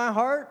pronounce in my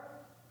heart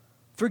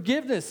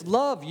forgiveness,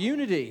 love,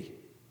 unity.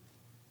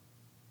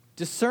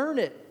 Discern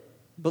it.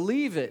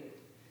 Believe it.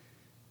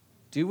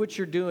 Do what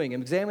you're doing.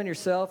 Examine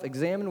yourself.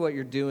 Examine what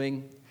you're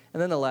doing.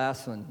 And then the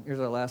last one.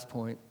 Here's our last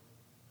point.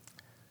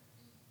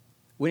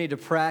 We need to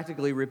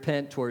practically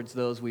repent towards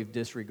those we've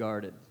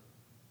disregarded.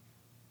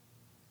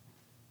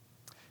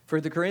 For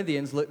the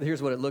Corinthians,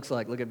 here's what it looks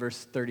like. Look at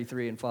verse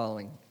 33 and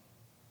following.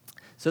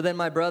 So then,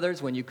 my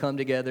brothers, when you come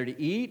together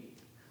to eat,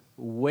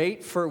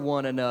 wait for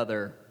one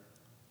another.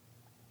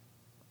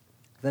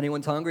 If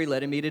anyone's hungry,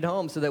 let him eat at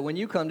home, so that when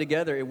you come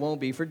together, it won't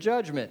be for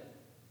judgment.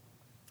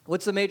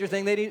 What's the major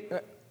thing they need?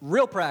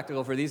 Real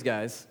practical for these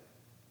guys.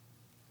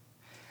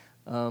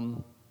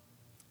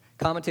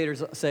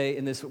 Commentators say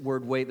in this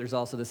word wait, there's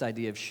also this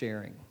idea of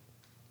sharing.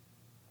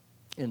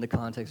 In the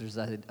context, there's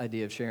that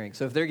idea of sharing.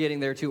 So if they're getting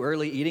there too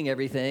early, eating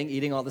everything,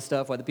 eating all the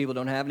stuff while the people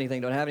don't have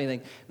anything,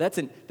 that's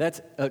an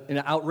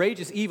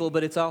outrageous evil,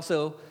 but it's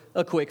also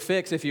a quick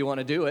fix if you want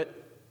to do it.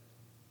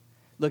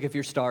 Look, if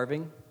you're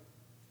starving,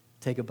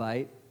 take a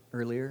bite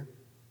earlier.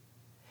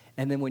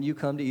 And then when you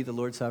come to eat the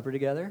Lord's Supper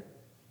together,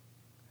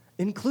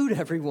 include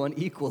everyone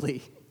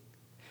equally.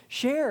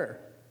 Share.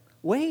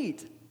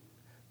 Wait.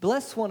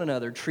 Bless one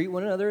another. Treat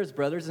one another as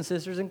brothers and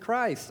sisters in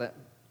Christ.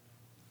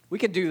 We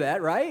can do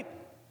that, right?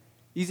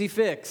 Easy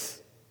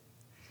fix.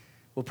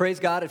 Well, praise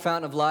God, at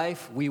Fountain of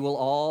Life, we will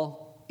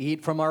all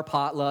eat from our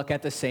potluck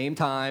at the same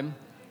time.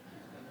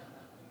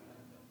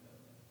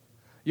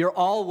 You're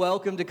all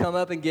welcome to come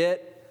up and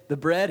get the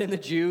bread and the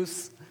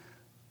juice.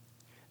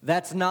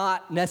 That's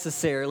not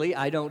necessarily,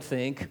 I don't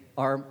think,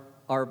 our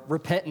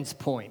repentance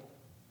point.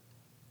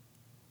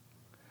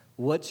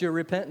 What's your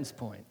repentance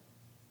point?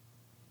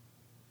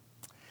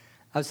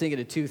 I was thinking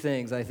of two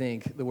things. I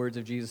think the words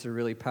of Jesus are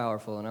really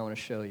powerful, and I want to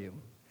show you.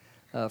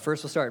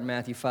 First, we'll start in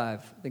Matthew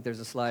 5. I think there's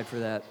a slide for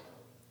that.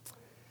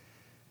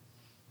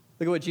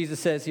 Look at what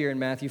Jesus says here in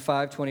Matthew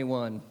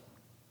 5:21.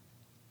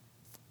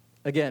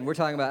 Again, we're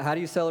talking about how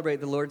do you celebrate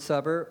the Lord's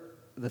Supper.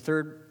 The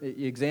third,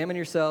 you examine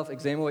yourself,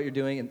 examine what you're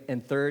doing,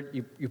 and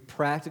third, you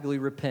practically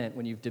repent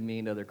when you've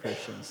demeaned other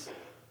Christians.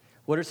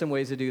 What are some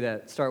ways to do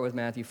that? Start with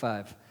Matthew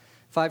 5.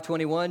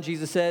 5:21,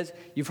 Jesus says,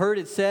 "You've heard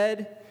it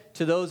said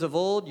to those of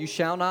old, you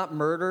shall not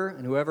murder,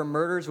 and whoever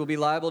murders will be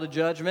liable to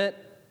judgment."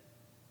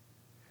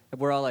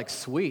 And we're all like,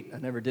 sweet, I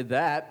never did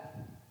that.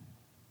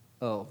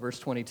 Oh, verse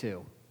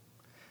 22.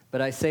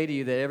 "But I say to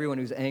you that everyone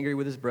who's angry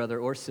with his brother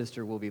or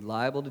sister will be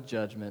liable to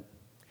judgment.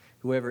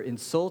 Whoever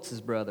insults his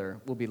brother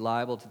will be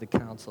liable to the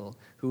council.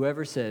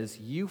 Whoever says,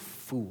 'You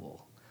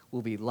fool,'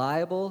 will be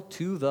liable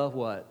to the"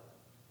 what?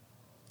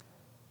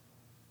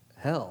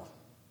 Hell.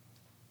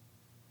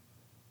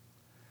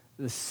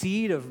 The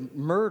seed of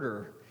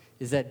murder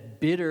is that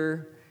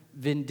bitter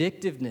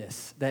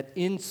vindictiveness, that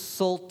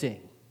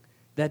insulting,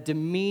 that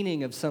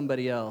demeaning of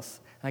somebody else.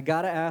 I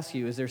got to ask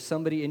you, is there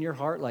somebody in your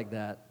heart like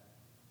that?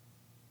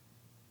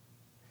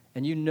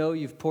 And you know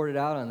you've poured it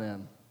out on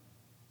them.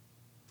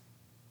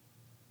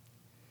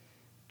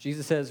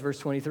 Jesus says, verse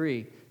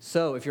 23,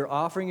 "So if you're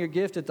offering your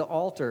gift at the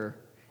altar,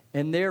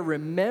 and there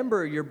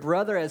remember your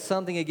brother has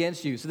something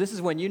against you." So this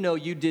is when you know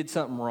you did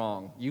something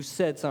wrong. You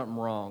said something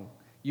wrong.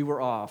 You were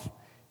off.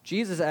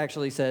 Jesus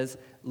actually says,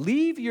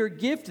 "Leave your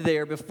gift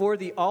there before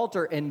the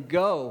altar and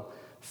go.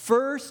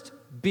 First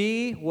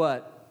be"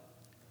 what?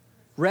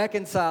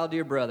 "Reconciled to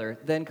your brother,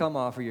 then come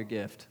offer your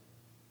gift."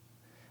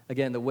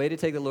 Again, the way to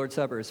take the Lord's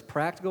Supper is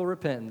practical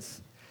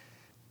repentance.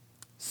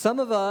 Some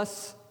of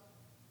us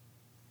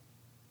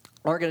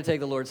aren't going to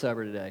take the Lord's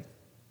Supper today.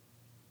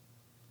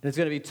 And it's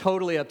going to be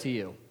totally up to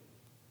you.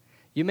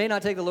 You may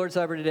not take the Lord's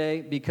Supper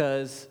today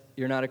because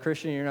you're not a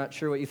Christian, you're not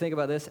sure what you think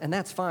about this, and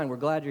that's fine. We're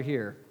glad you're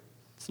here.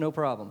 It's no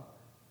problem.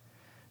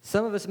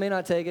 Some of us may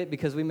not take it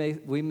because we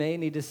may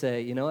need to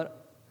say, you know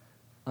what?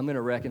 I'm going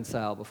to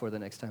reconcile before the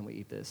next time we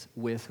eat this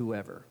with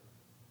whoever.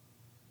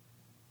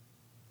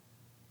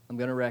 I'm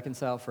going to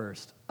reconcile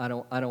first. I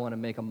don't want to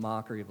make a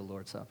mockery of the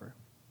Lord's Supper.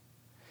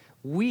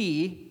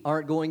 We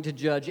aren't going to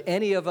judge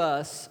any of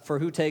us for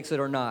who takes it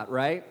or not,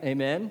 right?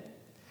 Amen?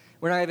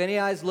 We're not going to have any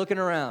eyes looking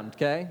around,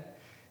 okay?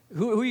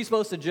 Who are you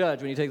supposed to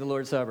judge when you take the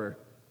Lord's Supper?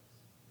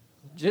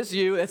 Just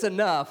you. That's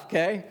enough,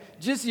 okay?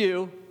 Just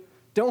you.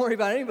 Don't worry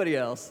about anybody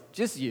else.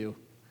 Just you.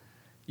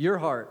 Your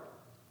heart.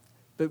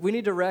 But we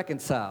need to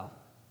reconcile.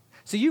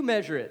 So you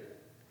measure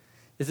it.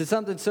 Is it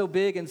something so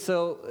big and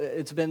so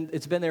it's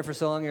been there for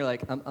so long? You're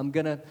like, I'm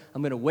gonna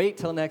wait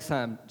till next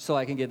time so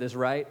I can get this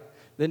right.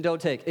 Then don't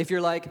take. If you're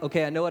like,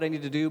 okay, I know what I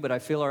need to do, but I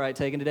feel all right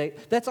taking today,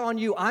 that's on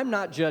you. I'm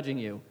not judging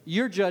you.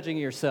 You're judging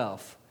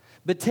yourself.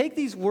 But take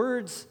these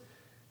words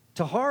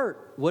to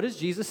heart. What does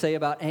Jesus say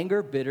about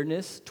anger,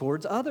 bitterness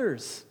towards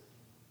others?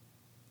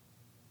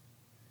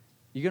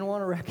 You're going to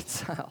want to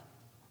reconcile.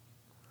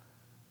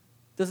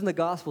 Doesn't the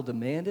gospel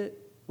demand it?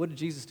 What did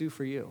Jesus do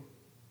for you?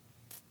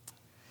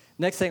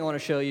 Next thing I want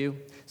to show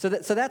you. So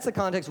that's the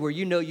context where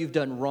you know you've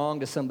done wrong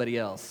to somebody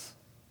else.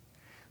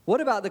 What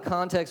about the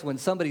context when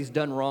somebody's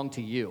done wrong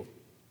to you?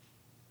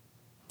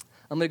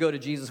 I'm going to go to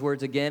Jesus'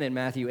 words again in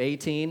Matthew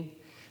 18.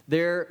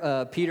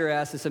 There, Peter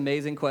asked this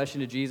amazing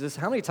question to Jesus.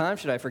 How many times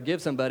should I forgive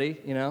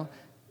somebody? You know,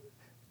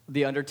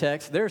 the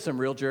undertext. There are some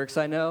real jerks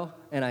I know,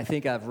 and I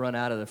think I've run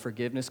out of the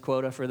forgiveness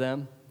quota for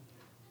them.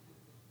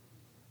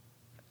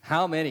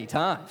 How many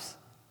times?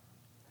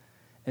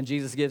 And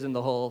Jesus gives him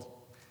the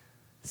whole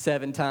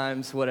 7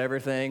 times whatever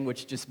thing,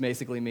 which just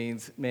basically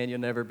means, man, you'll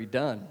never be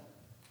done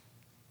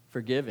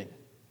forgiving.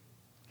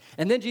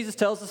 And then Jesus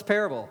tells this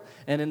parable.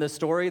 And in the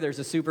story, there's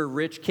a super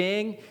rich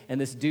king, and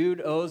this dude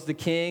owes the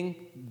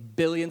king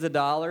billions of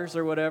dollars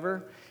or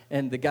whatever,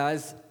 and the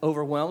guy's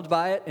overwhelmed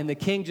by it, and the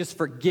king just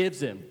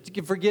forgives him.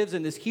 Forgives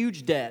him this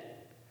huge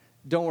debt.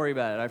 Don't worry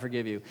about it, I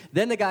forgive you.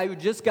 Then the guy who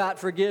just got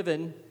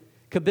forgiven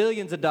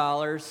billions of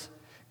dollars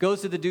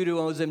goes to the dude who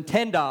owes him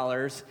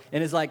 $10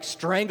 and is like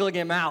strangling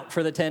him out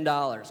for the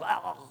 $10.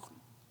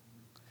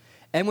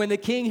 And when the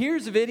king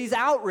hears of it, he's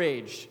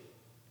outraged.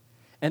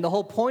 And the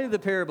whole point of the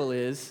parable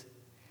is,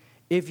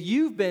 if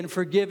you've been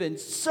forgiven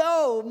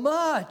so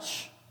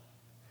much,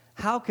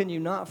 how can you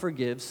not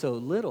forgive so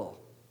little?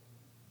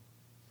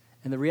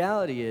 And the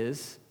reality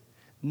is,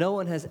 no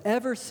one has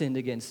ever sinned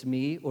against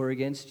me or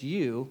against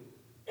you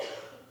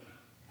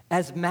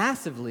as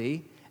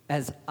massively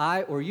as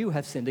I or you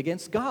have sinned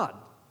against God.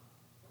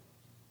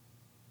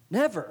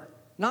 Never.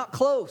 Not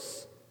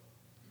close.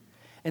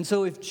 And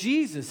so if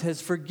Jesus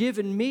has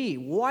forgiven me,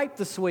 wiped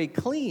the slate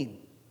clean,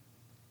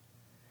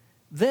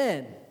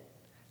 then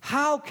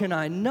how can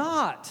I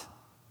not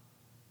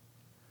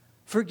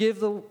forgive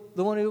the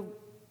one who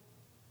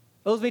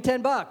owes me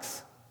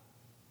 $10?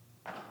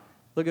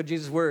 Look at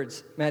Jesus'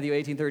 words, Matthew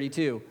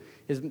 18:32.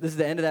 This is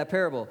the end of that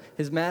parable.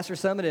 His master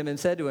summoned him and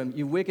said to him,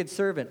 "You wicked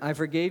servant, I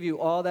forgave you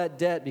all that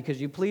debt because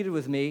you pleaded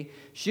with me.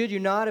 Should you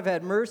not have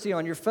had mercy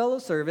on your fellow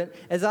servant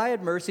as I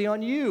had mercy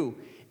on you?"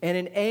 And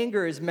in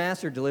anger, his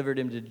master delivered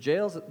him to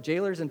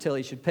jailers until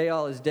he should pay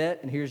all his debt.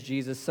 And here's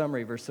Jesus'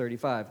 summary, verse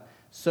 35.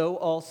 So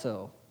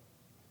also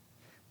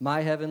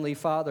my heavenly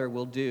Father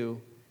will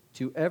do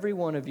to every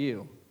one of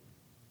you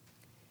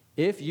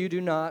if you do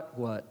not,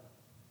 what?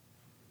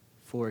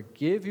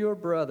 Forgive your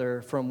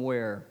brother from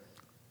where?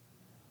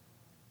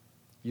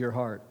 Your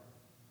heart.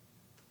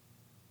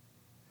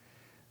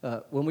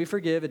 When we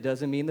forgive, it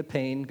doesn't mean the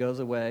pain goes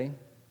away.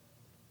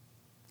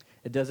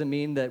 It doesn't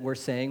mean that we're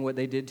saying what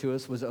they did to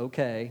us was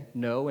okay.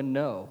 No and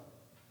no.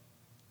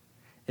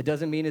 It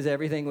doesn't mean as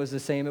everything was the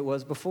same it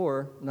was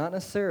before. Not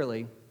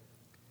necessarily.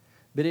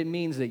 But it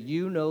means that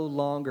you no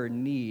longer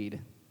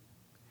need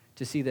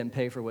to see them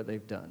pay for what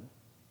they've done.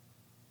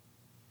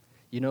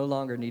 You no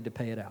longer need to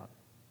pay it out.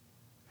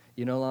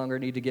 You no longer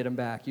need to get them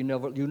back. You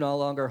no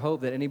longer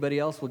hope that anybody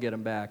else will get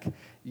them back.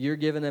 You're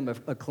giving them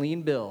a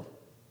clean bill.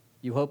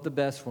 You hope the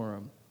best for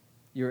them.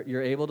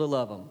 You're able to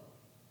love them.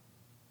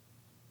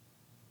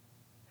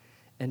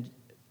 And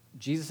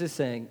Jesus is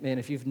saying, man,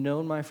 if you've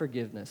known my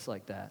forgiveness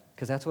like that,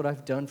 because that's what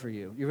I've done for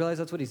you. You realize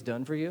that's what he's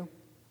done for you?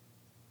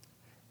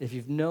 If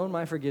you've known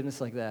my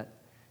forgiveness like that,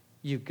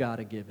 you've got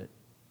to give it.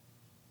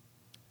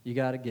 You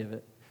got to give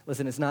it.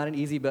 Listen, it's not an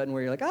easy button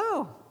where you're like,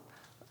 oh,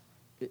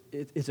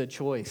 it's a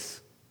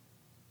choice.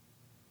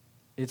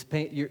 It's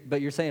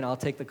but you're saying, I'll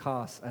take the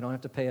cost. I don't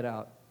have to pay it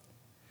out.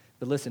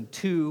 But listen,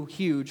 2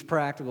 huge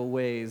practical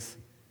ways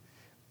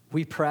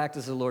we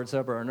practice the Lord's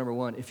Supper are, number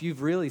 1, if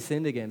you've really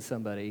sinned against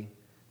somebody,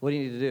 what do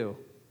you need to do?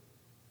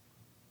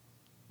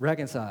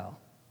 Reconcile,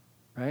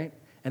 right?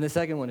 And the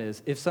second one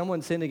is, if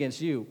someone sinned against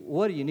you,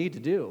 what do you need to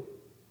do?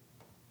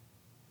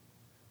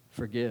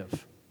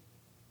 Forgive.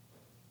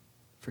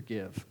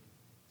 Forgive.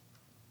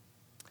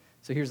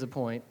 So here's the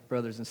point,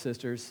 brothers and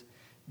sisters.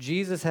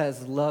 Jesus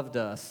has loved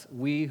us,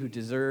 we who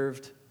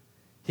deserved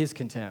his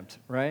contempt,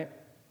 right?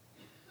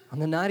 On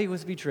the night he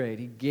was betrayed,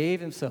 he gave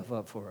himself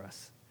up for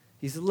us.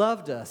 He's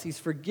loved us. He's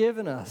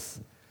forgiven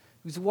us.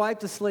 He's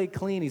wiped the slate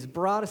clean. He's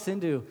brought us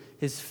into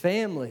his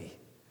family.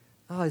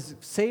 Oh, he's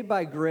saved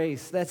by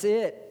grace. That's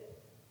it.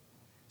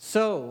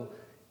 So,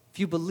 if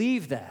you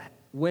believe that,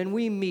 when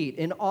we meet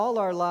in all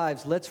our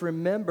lives, let's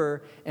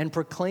remember and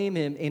proclaim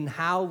him in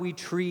how we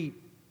treat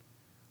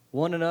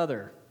one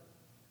another.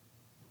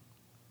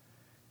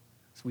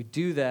 So we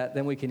do that,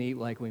 then we can eat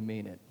like we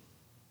mean it.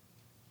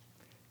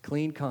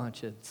 Clean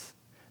conscience.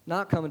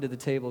 Not coming to the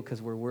table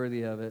because we're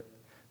worthy of it,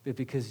 but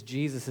because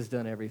Jesus has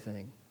done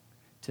everything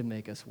to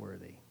make us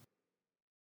worthy.